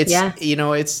 so it's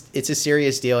it's a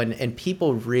serious deal, and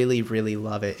people really, really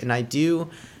love it, and I do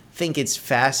think it's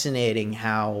fascinating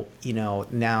how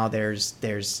now there's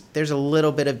a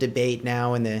little bit of debate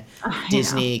now in the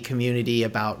Disney community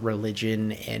about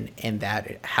religion and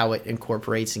that how it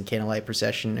incorporates in Candlelight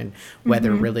Procession and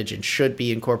whether religion should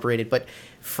be incorporated. But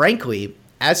frankly,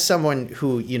 as someone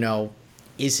who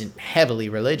isn't heavily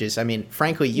religious, I mean,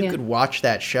 frankly, you could watch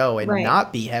that show and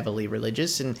not be heavily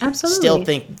religious and still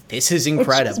think this is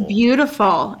incredible. It's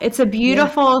beautiful. It's a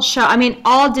beautiful show. I mean,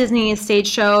 all Disney stage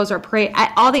shows or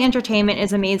all the entertainment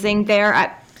is amazing there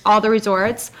at all the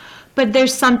resorts. But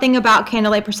there's something about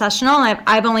Candlelight Processional.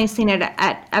 I've only seen it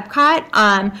at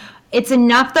Epcot. It's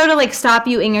enough though to like stop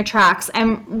you in your tracks.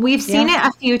 And we've seen it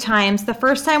a few times. The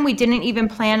first time we didn't even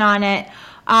plan on it.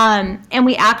 And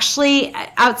we actually,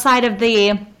 outside of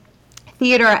the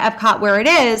theater at Epcot where it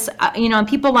is,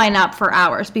 people line up for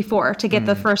hours before to get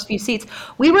the first few seats.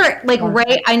 We were like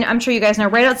I'm sure you guys know,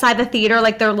 right outside the theater,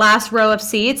 like their last row of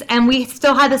seats. And we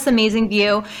still had this amazing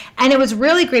view. And it was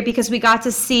really great because we got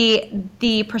to see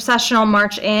the processional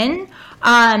march in.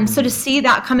 So to see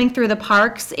that coming through the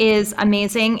parks is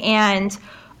amazing. And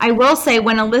I will say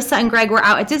when Alyssa and Greg were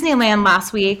out at Disneyland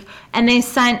last week and they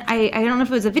sent, I don't know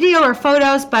if it was a video or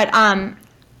photos, but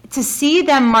to see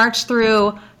them march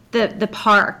through the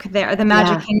park there, the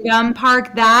Magic Kingdom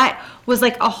park, that was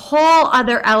like a whole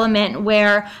other element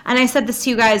where, and I said this to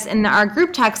you guys in our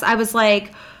group text, I was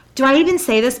like, do I even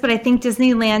say this? But I think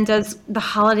Disneyland does the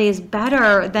holidays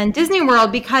better than Disney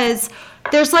World because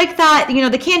there's like that,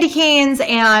 the candy canes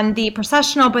and the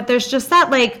processional, but there's just that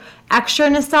like extra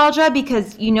nostalgia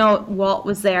because Walt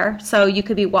was there, so you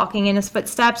could be walking in his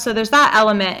footsteps. So there's that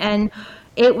element, and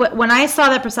when I saw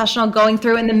that processional going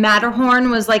through and the Matterhorn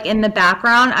was like in the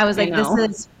background, I was like,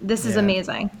 this is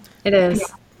amazing. It is.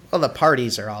 Yeah. Well, the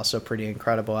parties are also pretty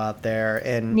incredible out there,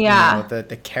 and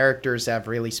the characters have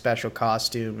really special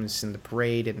costumes in the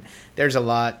parade, and there's a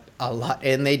lot,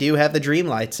 and they do have the dream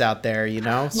lights out there,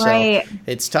 so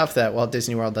it's tough that Walt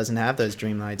Disney World doesn't have those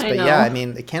dream lights. But I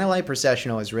mean, the Candlelight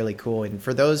Processional is really cool, and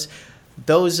for those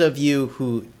of you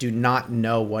who do not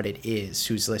know what it is,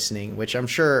 who's listening, which I'm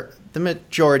sure the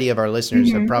majority of our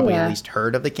listeners have probably at least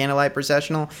heard of the Candlelight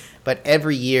Processional, but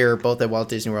every year, both at Walt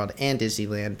Disney World and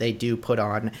Disneyland, they do put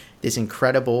on this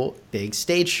incredible big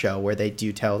stage show where they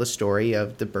do tell the story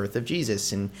of the birth of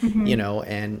Jesus and,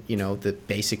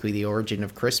 basically the origin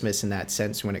of Christmas in that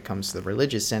sense when it comes to the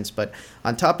religious sense. But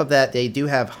on top of that, they do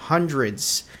have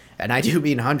hundreds, and I do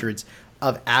mean hundreds,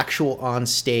 of actual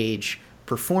on-stage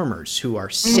performers who are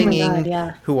singing,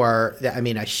 who are,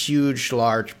 a huge,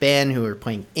 large band who are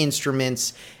playing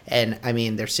instruments, and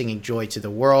they're singing "Joy to the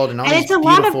World" and all. And it's a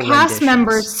lot of cast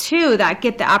members too that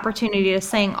get the opportunity to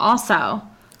sing also.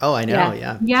 Oh, I know.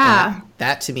 Yeah. Yeah.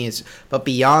 That to me is, but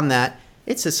beyond that,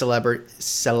 it's the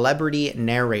celebrity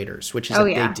narrators, which is a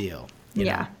big deal. You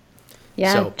know?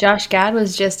 Yeah, So, Josh Gad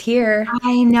was just here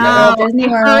I know. at Disney I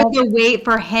heard World. the wait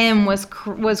for him was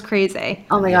crazy.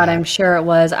 Oh my God, I'm sure it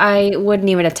was. I wouldn't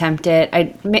even attempt it.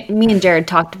 Me and Jared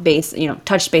touched base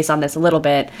on this a little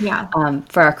bit, Yeah.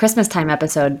 For our Christmas time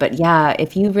episode. But yeah,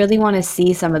 if you really want to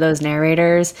see some of those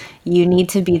narrators, you need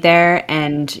to be there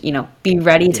and, be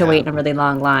ready to wait in a really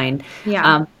long line.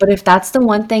 Yeah. But if that's the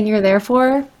one thing you're there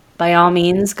for, by all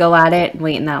means, go at it and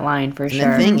wait in that line for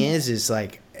sure. And the thing is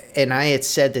like, and I had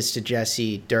said this to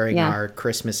Jesse during our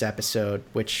Christmas episode,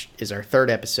 which is our third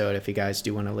episode, if you guys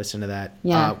do want to listen to that.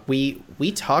 Yeah.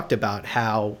 We talked about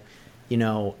how,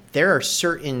 there are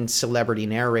certain celebrity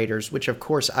narrators, which of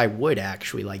course I would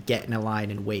actually like get in a line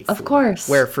and wait for. Of course.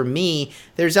 Where for me,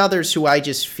 there's others who I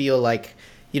just feel like,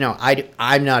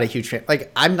 I'm not a huge fan.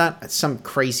 Like, I'm not some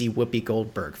crazy Whoopi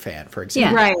Goldberg fan, for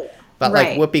example. Right. But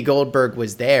like Whoopi Goldberg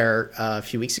was there a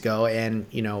few weeks ago, and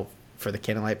for the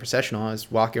Candlelight Processional, I was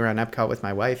walking around Epcot with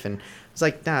my wife, and I was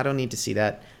like, nah, I don't need to see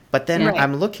that. But then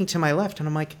I'm looking to my left, and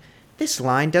I'm like, this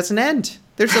line doesn't end.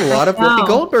 There's a lot of Whoopi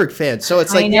Goldberg fans. So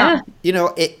it's like,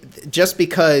 just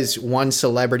because one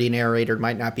celebrity narrator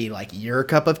might not be like your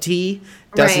cup of tea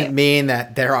doesn't mean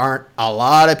that there aren't a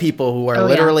lot of people who are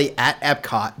literally at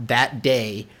Epcot that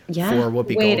day for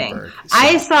Whoopi Goldberg. So.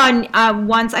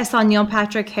 I saw Neil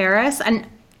Patrick Harris, and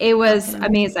it was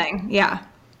amazing. Yeah.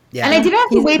 Yeah. And I didn't have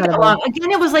to wait that long.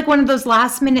 Again, it was like one of those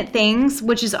last minute things,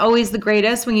 which is always the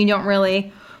greatest when you don't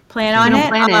really plan on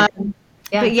it.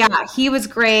 But yeah, he was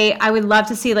great. I would love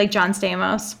to see like John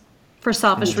Stamos for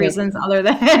selfish reasons other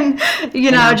than,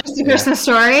 just a Christmas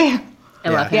Story. I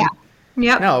love him. Yeah.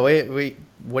 Yep. No,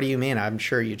 what do you mean? I'm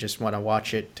sure you just want to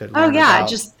watch it to learn about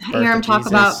just hear him talk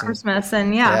about Christmas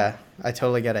and Yeah, I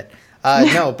totally get it.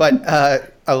 No, but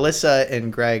Alyssa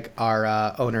and Greg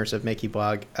are owners of Mickey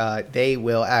Blog. They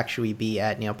will actually be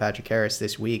at Neil Patrick Harris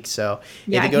this week. So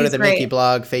if you go to the Mickey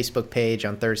Blog Facebook page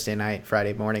on Thursday night,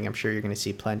 Friday morning, I'm sure you're going to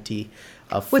see plenty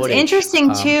of footage. What's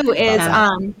interesting too is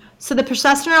so the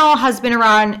processional has been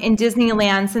around in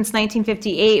Disneyland since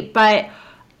 1958,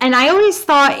 and I always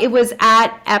thought it was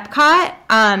at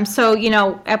Epcot. So,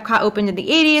 Epcot opened in the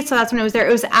 80s, so that's when it was there.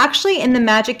 It was actually in the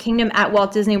Magic Kingdom at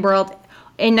Walt Disney World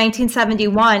in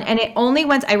 1971, and it only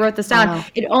went, I wrote this down,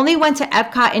 it only went to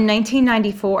Epcot in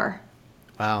 1994.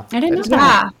 Wow. I didn't know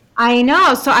that. Yeah, I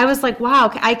know. So I was like, wow,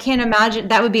 I can't imagine.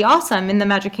 That would be awesome in the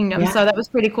Magic Kingdom. So that was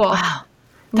pretty cool. Wow.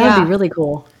 That would be really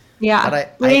cool. Yeah.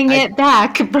 Bring it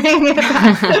back.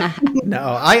 No,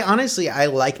 I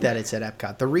like that it's at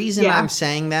Epcot. The reason I'm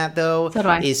saying that, though,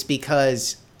 is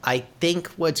because I think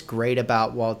what's great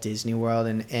about Walt Disney World,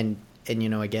 and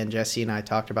again, Jesse and I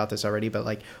talked about this already, but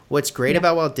like what's great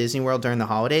about Walt Disney World during the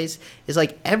holidays is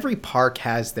like every park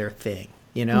has their thing,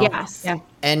 Yes. Yeah.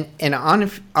 And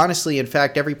honestly, in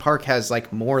fact, every park has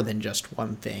like more than just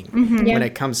one thing when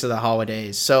it comes to the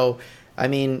holidays. So, I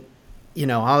mean,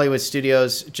 Hollywood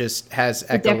Studios just has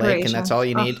Echo Lake, and that's all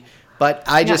you need. But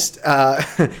I just,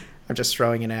 I'm just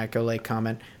throwing an Echo Lake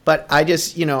comment. But I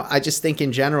just think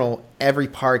in general, every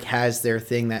park has their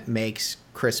thing that makes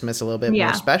Christmas a little bit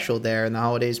more special there, and the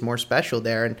holidays more special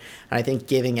there. And I think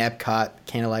giving Epcot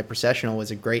Candlelight Processional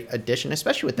was a great addition,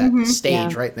 especially with that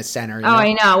stage right in the center.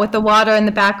 I know, with the water in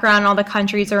the background, all the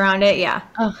countries around it. Yeah.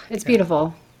 Oh, it's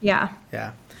beautiful. Yeah.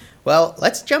 Yeah. Well,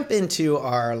 let's jump into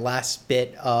our last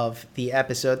bit of the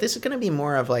episode. This is going to be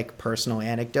more of like personal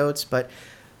anecdotes, but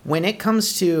when it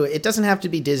comes to, it doesn't have to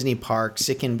be Disney parks.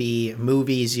 It can be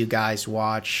movies you guys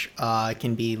watch. It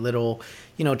can be little,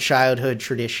 childhood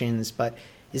traditions. But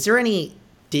is there any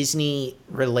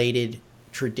Disney-related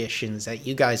traditions that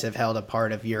you guys have held a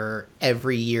part of your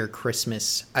every year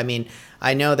Christmas? I mean,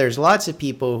 I know there's lots of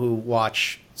people who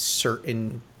watch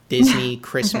certain Disney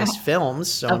Christmas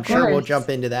films, so I'm sure we'll jump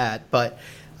into that. But,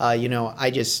 I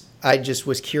just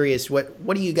was curious,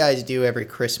 what do you guys do every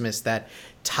Christmas that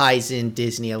ties in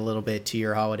Disney a little bit to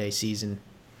your holiday season?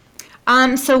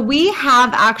 So we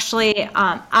have actually,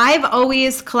 I've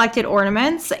always collected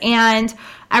ornaments, and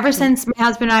ever since my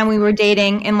husband and I, we were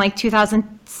dating in like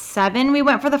 2007, we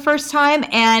went for the first time,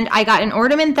 and I got an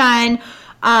ornament then.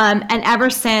 And ever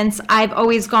since, I've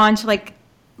always gone to like,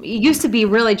 it used to be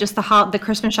really just the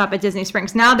Christmas shop at Disney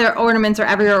Springs. Now their ornaments are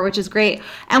everywhere, which is great.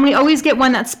 And we always get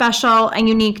one that's special and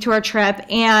unique to our trip.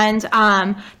 And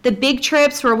the big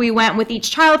trips where we went with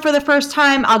each child for the first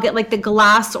time, I'll get like the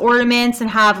glass ornaments and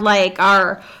have like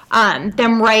our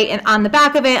them right on the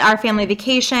back of it, our family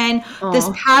vacation. Aww. This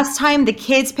past time, the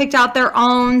kids picked out their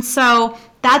own. So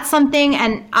that's something,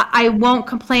 and I won't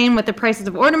complain with the prices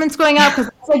of ornaments going up, because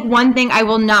that's like one thing I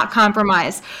will not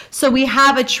compromise. So we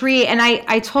have a tree, and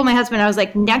I told my husband, I was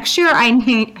like, next year I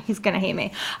need, he's going to hate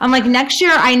me. I'm like, next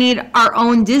year I need our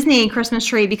own Disney Christmas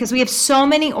tree, because we have so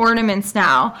many ornaments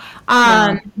now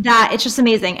that it's just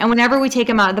amazing. And whenever we take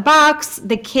them out of the box,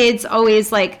 the kids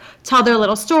always like tell their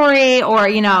little story, or,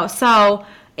 so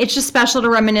it's just special to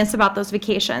reminisce about those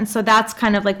vacations. So that's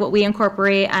kind of like what we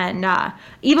incorporate. And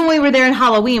even when we were there in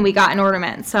Halloween, we got an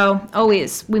ornament. So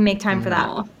always we make time for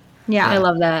that. Yeah. I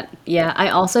love that. Yeah, I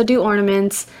also do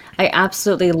ornaments. I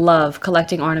absolutely love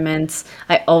collecting ornaments.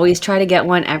 I always try to get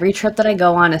one every trip that I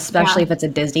go on, especially if it's a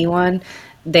Disney one.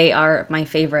 They are my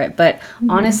favorite. But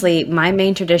honestly, my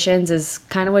main traditions is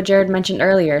kind of what Jared mentioned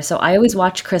earlier. So I always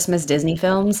watch Christmas Disney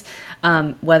films,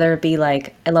 whether it be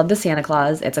like, I love the Santa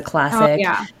Claus. It's a classic. Oh,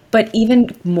 yeah. But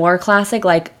even more classic,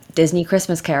 like Disney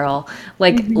Christmas Carol,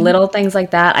 like little things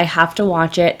like that. I have to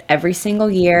watch it every single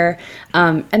year.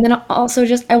 And then also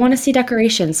just, I want to see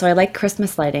decorations. So I like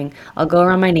Christmas lighting. I'll go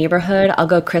around my neighborhood. I'll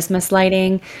go Christmas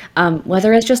lighting,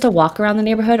 whether it's just a walk around the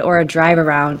neighborhood or a drive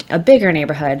around a bigger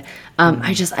neighborhood.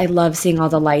 I love seeing all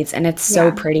the lights, and it's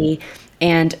so pretty.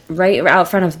 And right out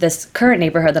front of this current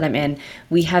neighborhood that I'm in,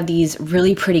 we have these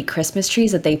really pretty Christmas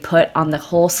trees that they put on the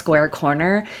whole square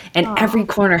corner. And every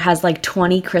corner has like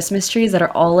 20 Christmas trees that are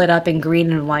all lit up in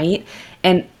green and white.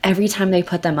 And every time they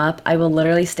put them up, I will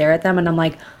literally stare at them and I'm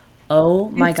like, oh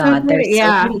my God, they're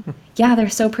so pretty. Yeah, they're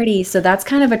so pretty. So that's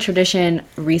kind of a tradition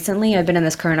recently. I've been in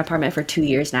this current apartment for 2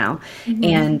 years now.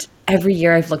 And every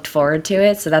year I've looked forward to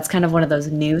it. So that's kind of one of those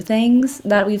new things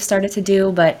that we've started to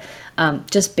do. But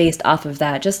just based off of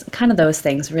that, just kind of those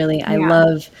things, really. I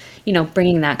love,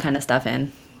 bringing that kind of stuff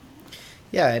in.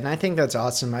 Yeah, and I think that's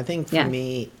awesome. I think for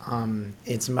me,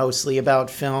 it's mostly about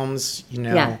films,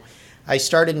 I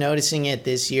started noticing it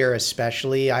this year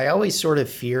especially. I always sort of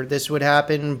feared this would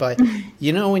happen, but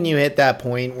when you hit that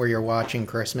point where you're watching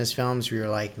Christmas films where you're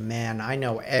like, man, I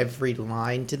know every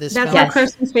line to this film. That's what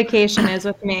Christmas Vacation is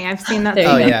with me. I've seen that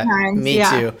so many times. Me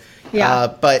too. Yeah.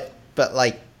 But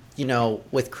like,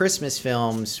 with Christmas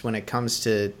films, when it comes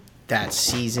to that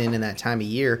season and that time of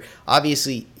year,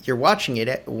 obviously you're watching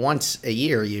it once a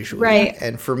year usually. Right.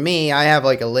 And for me, I have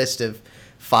like a list of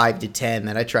 5 to 10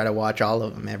 that I try to watch all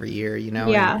of them every year,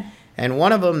 Yeah. And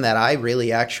one of them that I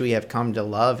really actually have come to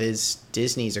love is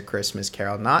Disney's A Christmas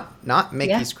Carol. Not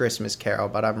Mickey's Christmas Carol,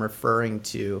 but I'm referring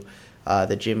to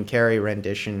the Jim Carrey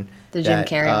rendition. The Jim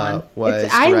Carrey one.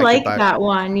 I like that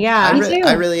one. Yeah.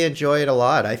 I really enjoy it a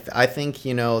lot. I think,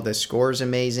 the score's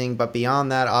amazing, but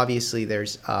beyond that, obviously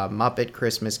there's Muppet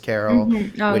Christmas Carol,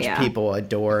 which people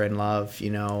adore and love,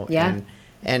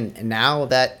 and now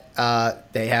that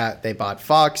they bought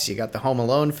Fox, you got the Home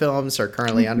Alone films are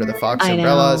currently under the Fox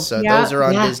umbrella, so those are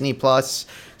on Disney Plus.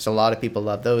 So a lot of people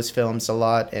love those films a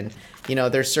lot, and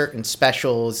there's certain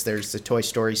specials. There's the Toy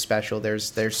Story special.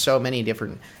 There's so many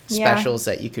different specials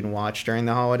that you can watch during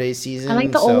the holiday season. I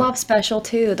like the Olaf special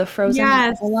too, the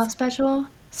Frozen Olaf special.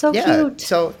 So cute.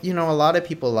 So a lot of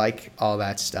people like all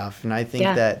that stuff, and I think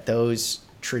that those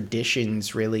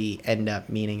traditions really end up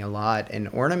meaning a lot, and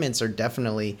ornaments are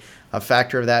definitely a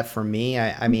factor of that for me.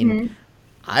 I mean,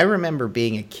 I remember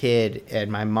being a kid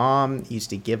and my mom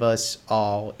used to give us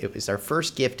all, it was our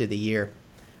first gift of the year.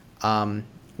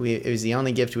 It was the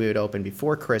only gift we would open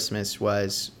before Christmas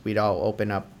was we'd all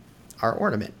open up our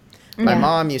ornament. My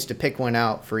mom used to pick one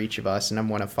out for each of us, and I'm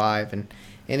one of 5, and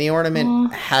the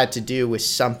ornament had to do with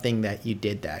something that you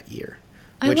did that year,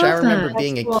 which I remember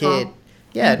being a kid.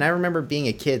 Yeah, and I remember being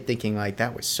a kid thinking like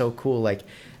that was so cool. Like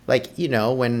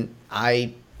when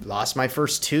I lost my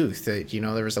first tooth,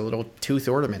 there was a little tooth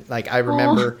ornament. Like I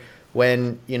remember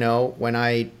when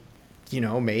I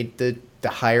made the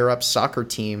higher up soccer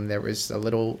team, there was a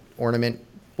little ornament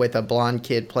with a blonde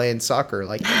kid playing soccer.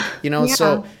 Like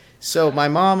so my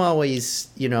mom always,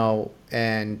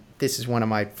 and this is one of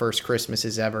my first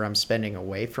Christmases ever I'm spending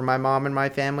away from my mom and my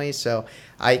family. So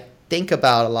I think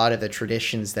about a lot of the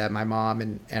traditions that my mom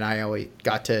and I always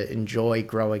got to enjoy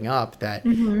growing up that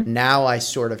now I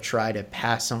sort of try to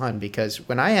pass on, because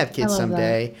when I have kids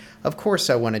someday, of course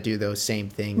I want to do those same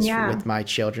things with my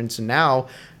children. So now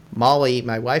Molly,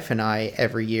 my wife, and I,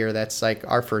 every year, that's like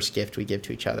our first gift we give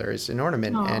to each other is an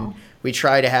ornament. And we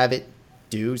try to have it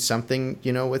do something,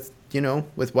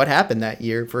 with what happened that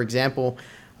year. For example,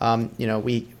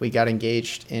 we got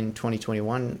engaged in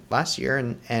 2021 last year,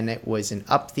 and it was an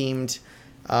up-themed,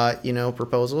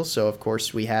 proposal. So, of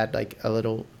course, we had like a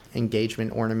little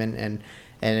engagement ornament,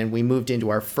 and we moved into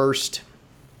our first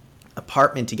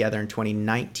apartment together in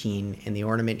 2019, and the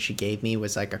ornament she gave me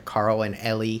was like a Carl and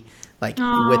Ellie, like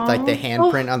with like the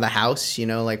handprint on the house, you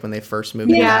know, like when they first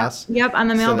moved in the house. Yep, on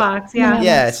the mailbox.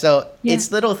 So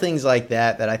it's little things like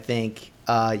that that I think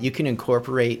you can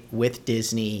incorporate with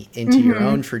Disney into your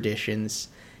own traditions,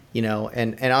 you know,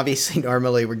 and obviously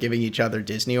normally we're giving each other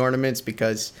Disney ornaments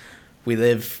because we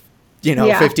live, you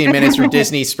know, 15 minutes from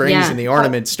Disney Springs in the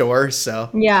ornament store. So,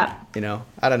 you know,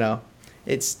 I don't know.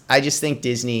 I just think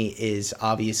Disney is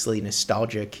obviously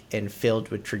nostalgic and filled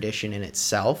with tradition in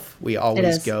itself. We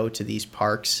always go to these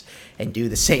parks and do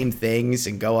the same things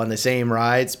and go on the same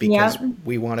rides because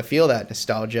we want to feel that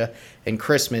nostalgia. And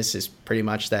Christmas is pretty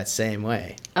much that same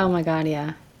way. Oh my God,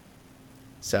 yeah.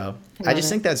 So I just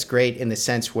think that's great in the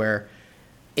sense where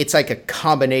it's like a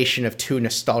combination of two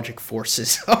nostalgic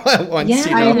forces all at once.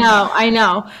 Yeah, you know? I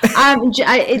know.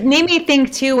 It made me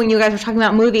think too when you guys were talking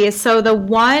about movies. So the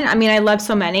one, I mean, I love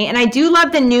so many, and I do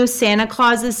love the new Santa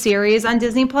Clauses series on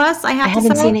Disney Plus. I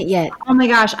haven't seen it yet. Oh my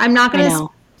gosh, I'm not going to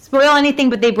spoil anything,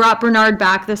 but they brought Bernard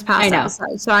back this past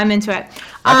episode, so I'm into it.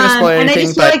 Not going to spoil anything, and I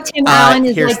just feel like Tim Allen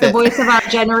is like the voice of our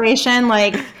generation.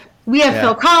 Like, we have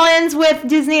Phil Collins with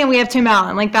Disney, and we have Tim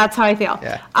Allen. Like, that's how I feel.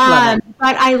 Yeah.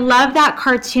 But I love that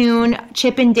cartoon,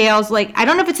 Chip and Dale's, like, I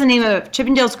don't know if it's the name of it, Chip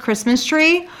and Dale's Christmas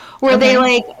Tree, where they,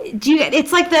 like,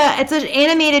 it's like it's an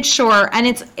animated short, and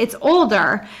it's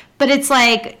older, but it's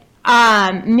like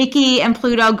Mickey and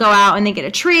Pluto go out and they get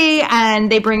a tree,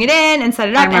 and they bring it in and set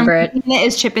it up. I remember and it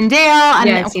is Chip and Dale, and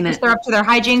of course they're up to their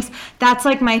hijinks. That's,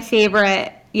 like, my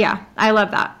favorite. Yeah, I love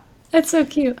that. That's so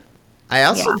cute. I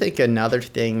also think another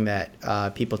thing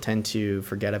that people tend to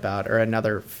forget about, or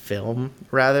another film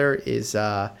rather, is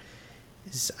I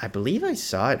believe I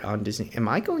saw it on Disney. Am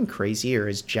I going crazy, or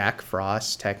is Jack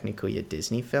Frost technically a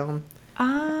Disney film?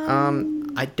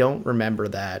 I don't remember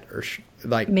that, or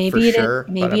maybe for sure.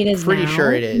 Maybe it is. Pretty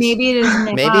sure it is. Maybe it is.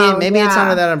 Maybe it's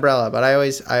under that umbrella. But I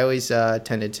always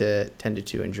tended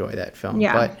to enjoy that film.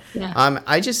 Yeah. But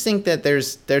I just think that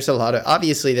there's a lot of,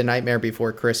 obviously, The Nightmare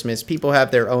Before Christmas. People have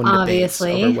their own debates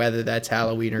over whether that's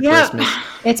Halloween or Christmas.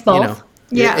 It's both.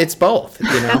 You know, it's both. You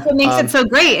know? That's what makes it so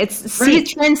great. It's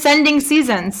transcending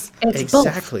seasons. It's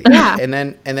exactly. Both. Yeah. And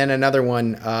then another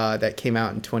one that came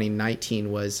out in 2019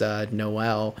 was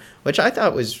Noelle, which I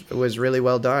thought was really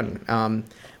well done.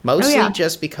 Mostly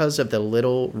just because of the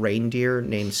little reindeer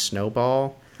named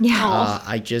Snowball. Yeah.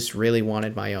 I just really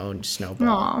wanted my own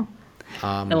Snowball.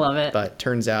 I love it. But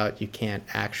turns out you can't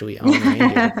actually own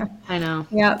reindeer. I know.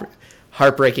 Yep.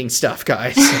 Heartbreaking stuff,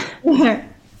 guys.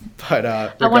 But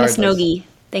I want a Snowgie.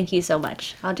 Thank you so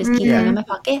much. I'll just keep it in my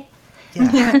pocket.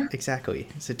 Yeah, exactly.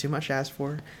 Is it too much to ask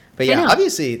for? But yeah,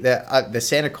 obviously the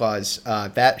Santa Claus,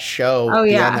 that show,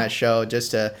 beyond that show,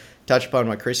 just to touch upon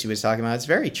what Chrissy was talking about, it's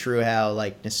very true how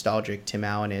like nostalgic Tim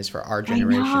Allen is for our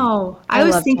generation. I know. I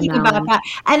was thinking about that.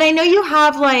 And I know you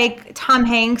have like Tom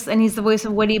Hanks and he's the voice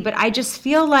of Woody, but I just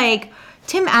feel like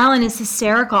Tim Allen is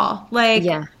hysterical. Like,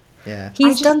 yeah.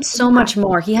 He's done so much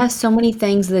more. He has so many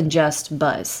things than just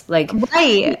Buzz. Like,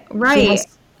 right.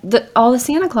 All the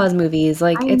Santa Claus movies.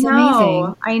 Like, it's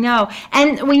amazing. I know.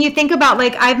 And when you think about,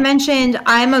 like, I've mentioned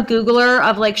I'm a Googler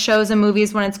of like shows and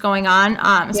movies when it's going on,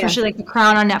 especially like The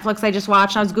Crown on Netflix. I just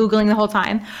watched. I was Googling the whole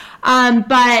time.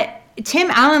 But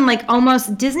Tim Allen, like,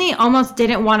 Disney almost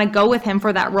didn't want to go with him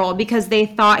for that role because they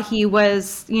thought he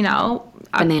was, you know,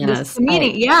 bananas.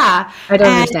 I don't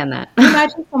understand that.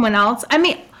 Imagine someone else. I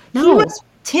mean, he was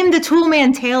Tim the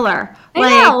Toolman Taylor.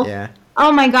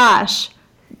 Oh my gosh.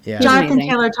 Yeah. Jonathan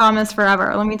Taylor Thomas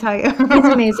forever, let me tell you. He's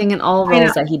amazing in all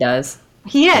roles that he does.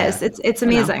 He is. It's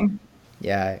amazing.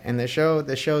 Yeah, and the show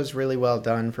is really well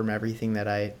done from everything that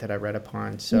I read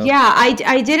upon. So yeah,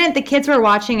 I didn't. The kids were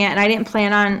watching it, and I didn't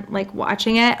plan on like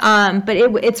watching it. But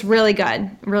it's really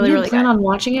good, really good. Plan on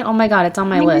watching it? Oh my god, it's on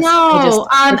my list. No,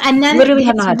 and then literally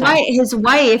have not had time. His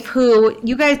wife, who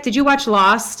you guys did you watch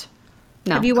Lost?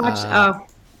 No. Have you watched?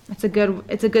 It's a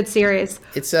good series.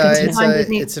 It's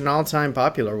an all-time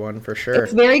popular one for sure.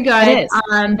 It's very good. It is.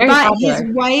 Very but popular.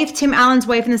 his wife, Tim Allen's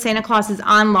wife in the Santa Claus, is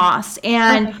on Lost,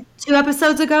 and 2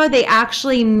 episodes ago they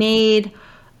actually made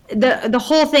the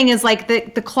whole thing is like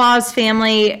the Claus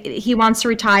family. He wants to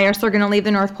retire, so they're going to leave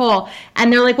the North Pole,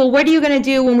 and they're like, "Well, what are you going to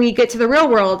do when we get to the real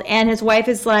world?" And his wife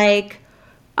is like,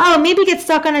 "Oh, maybe get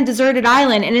stuck on a deserted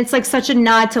island." And it's like such a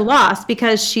nod to Lost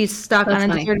because she's stuck on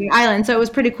a deserted island. So it was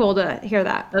pretty cool to hear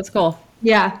that. That's cool.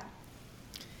 Yeah.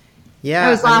 Yeah. I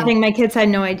was laughing. My kids had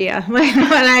no idea. But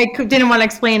I didn't want to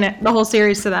explain it, the whole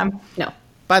series to them. No.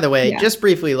 By the way, Yeah. just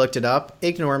briefly looked it up.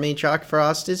 Ignore me, Jack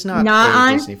Frost is not Not a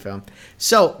on- Disney film.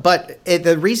 So, but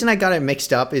the reason I got it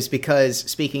mixed up is because,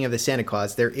 speaking of the Santa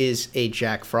Claus, there is a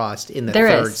Jack Frost in the There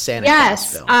third is. Santa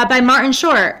Claus film. By Martin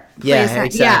Short. Yeah, Plays that.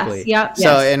 exactly. Yes, yep. So,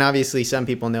 Yes. and obviously some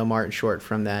people know Martin Short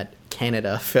from that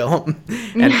Canada film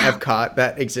and Epcot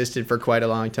that existed for quite a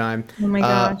long time. Oh my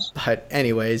gosh. But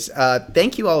anyways,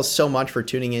 thank you all so much for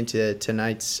tuning into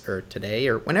tonight's, or today,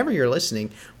 or whenever you're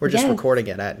listening. We're just Yes. recording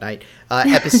it at night.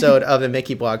 Episode of the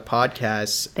Mickey Blog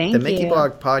Podcast. Thank the Mickey you.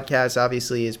 Blog Podcast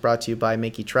obviously is brought to you by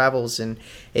Mickey Travels. And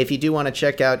if you do want to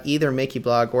check out either Mickey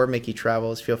Blog or Mickey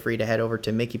Travels, feel free to head over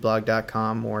to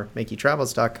mickeyblog.com or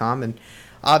mickeytravels.com. And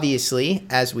obviously,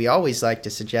 as we always like to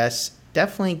suggest,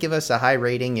 definitely give us a high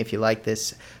rating if you like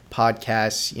this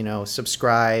podcast. You know,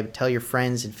 subscribe, tell your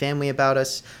friends and family about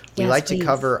us. We Yes, like to please.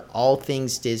 cover all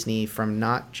things Disney, from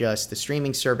not just the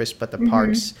streaming service, but the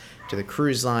parks, to the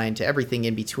cruise line, to everything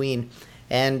in between.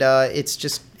 And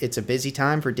it's a busy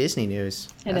time for Disney news.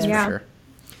 It That's is. for Yeah. sure.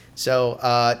 So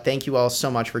thank you all so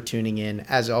much for tuning in,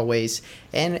 as always.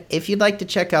 And if you'd like to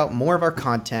check out more of our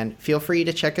content, feel free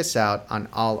to check us out on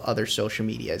all other social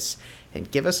medias and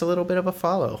give us a little bit of a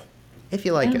follow if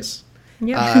you like us.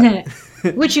 Yeah.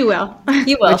 Which you will.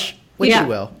 You will. Which Yeah. you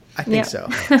will. I think Yeah. so.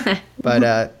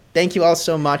 But thank you all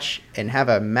so much, and have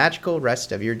a magical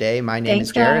rest of your day. My name Thanks,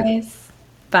 is Jared. guys.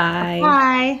 Bye.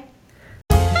 Bye.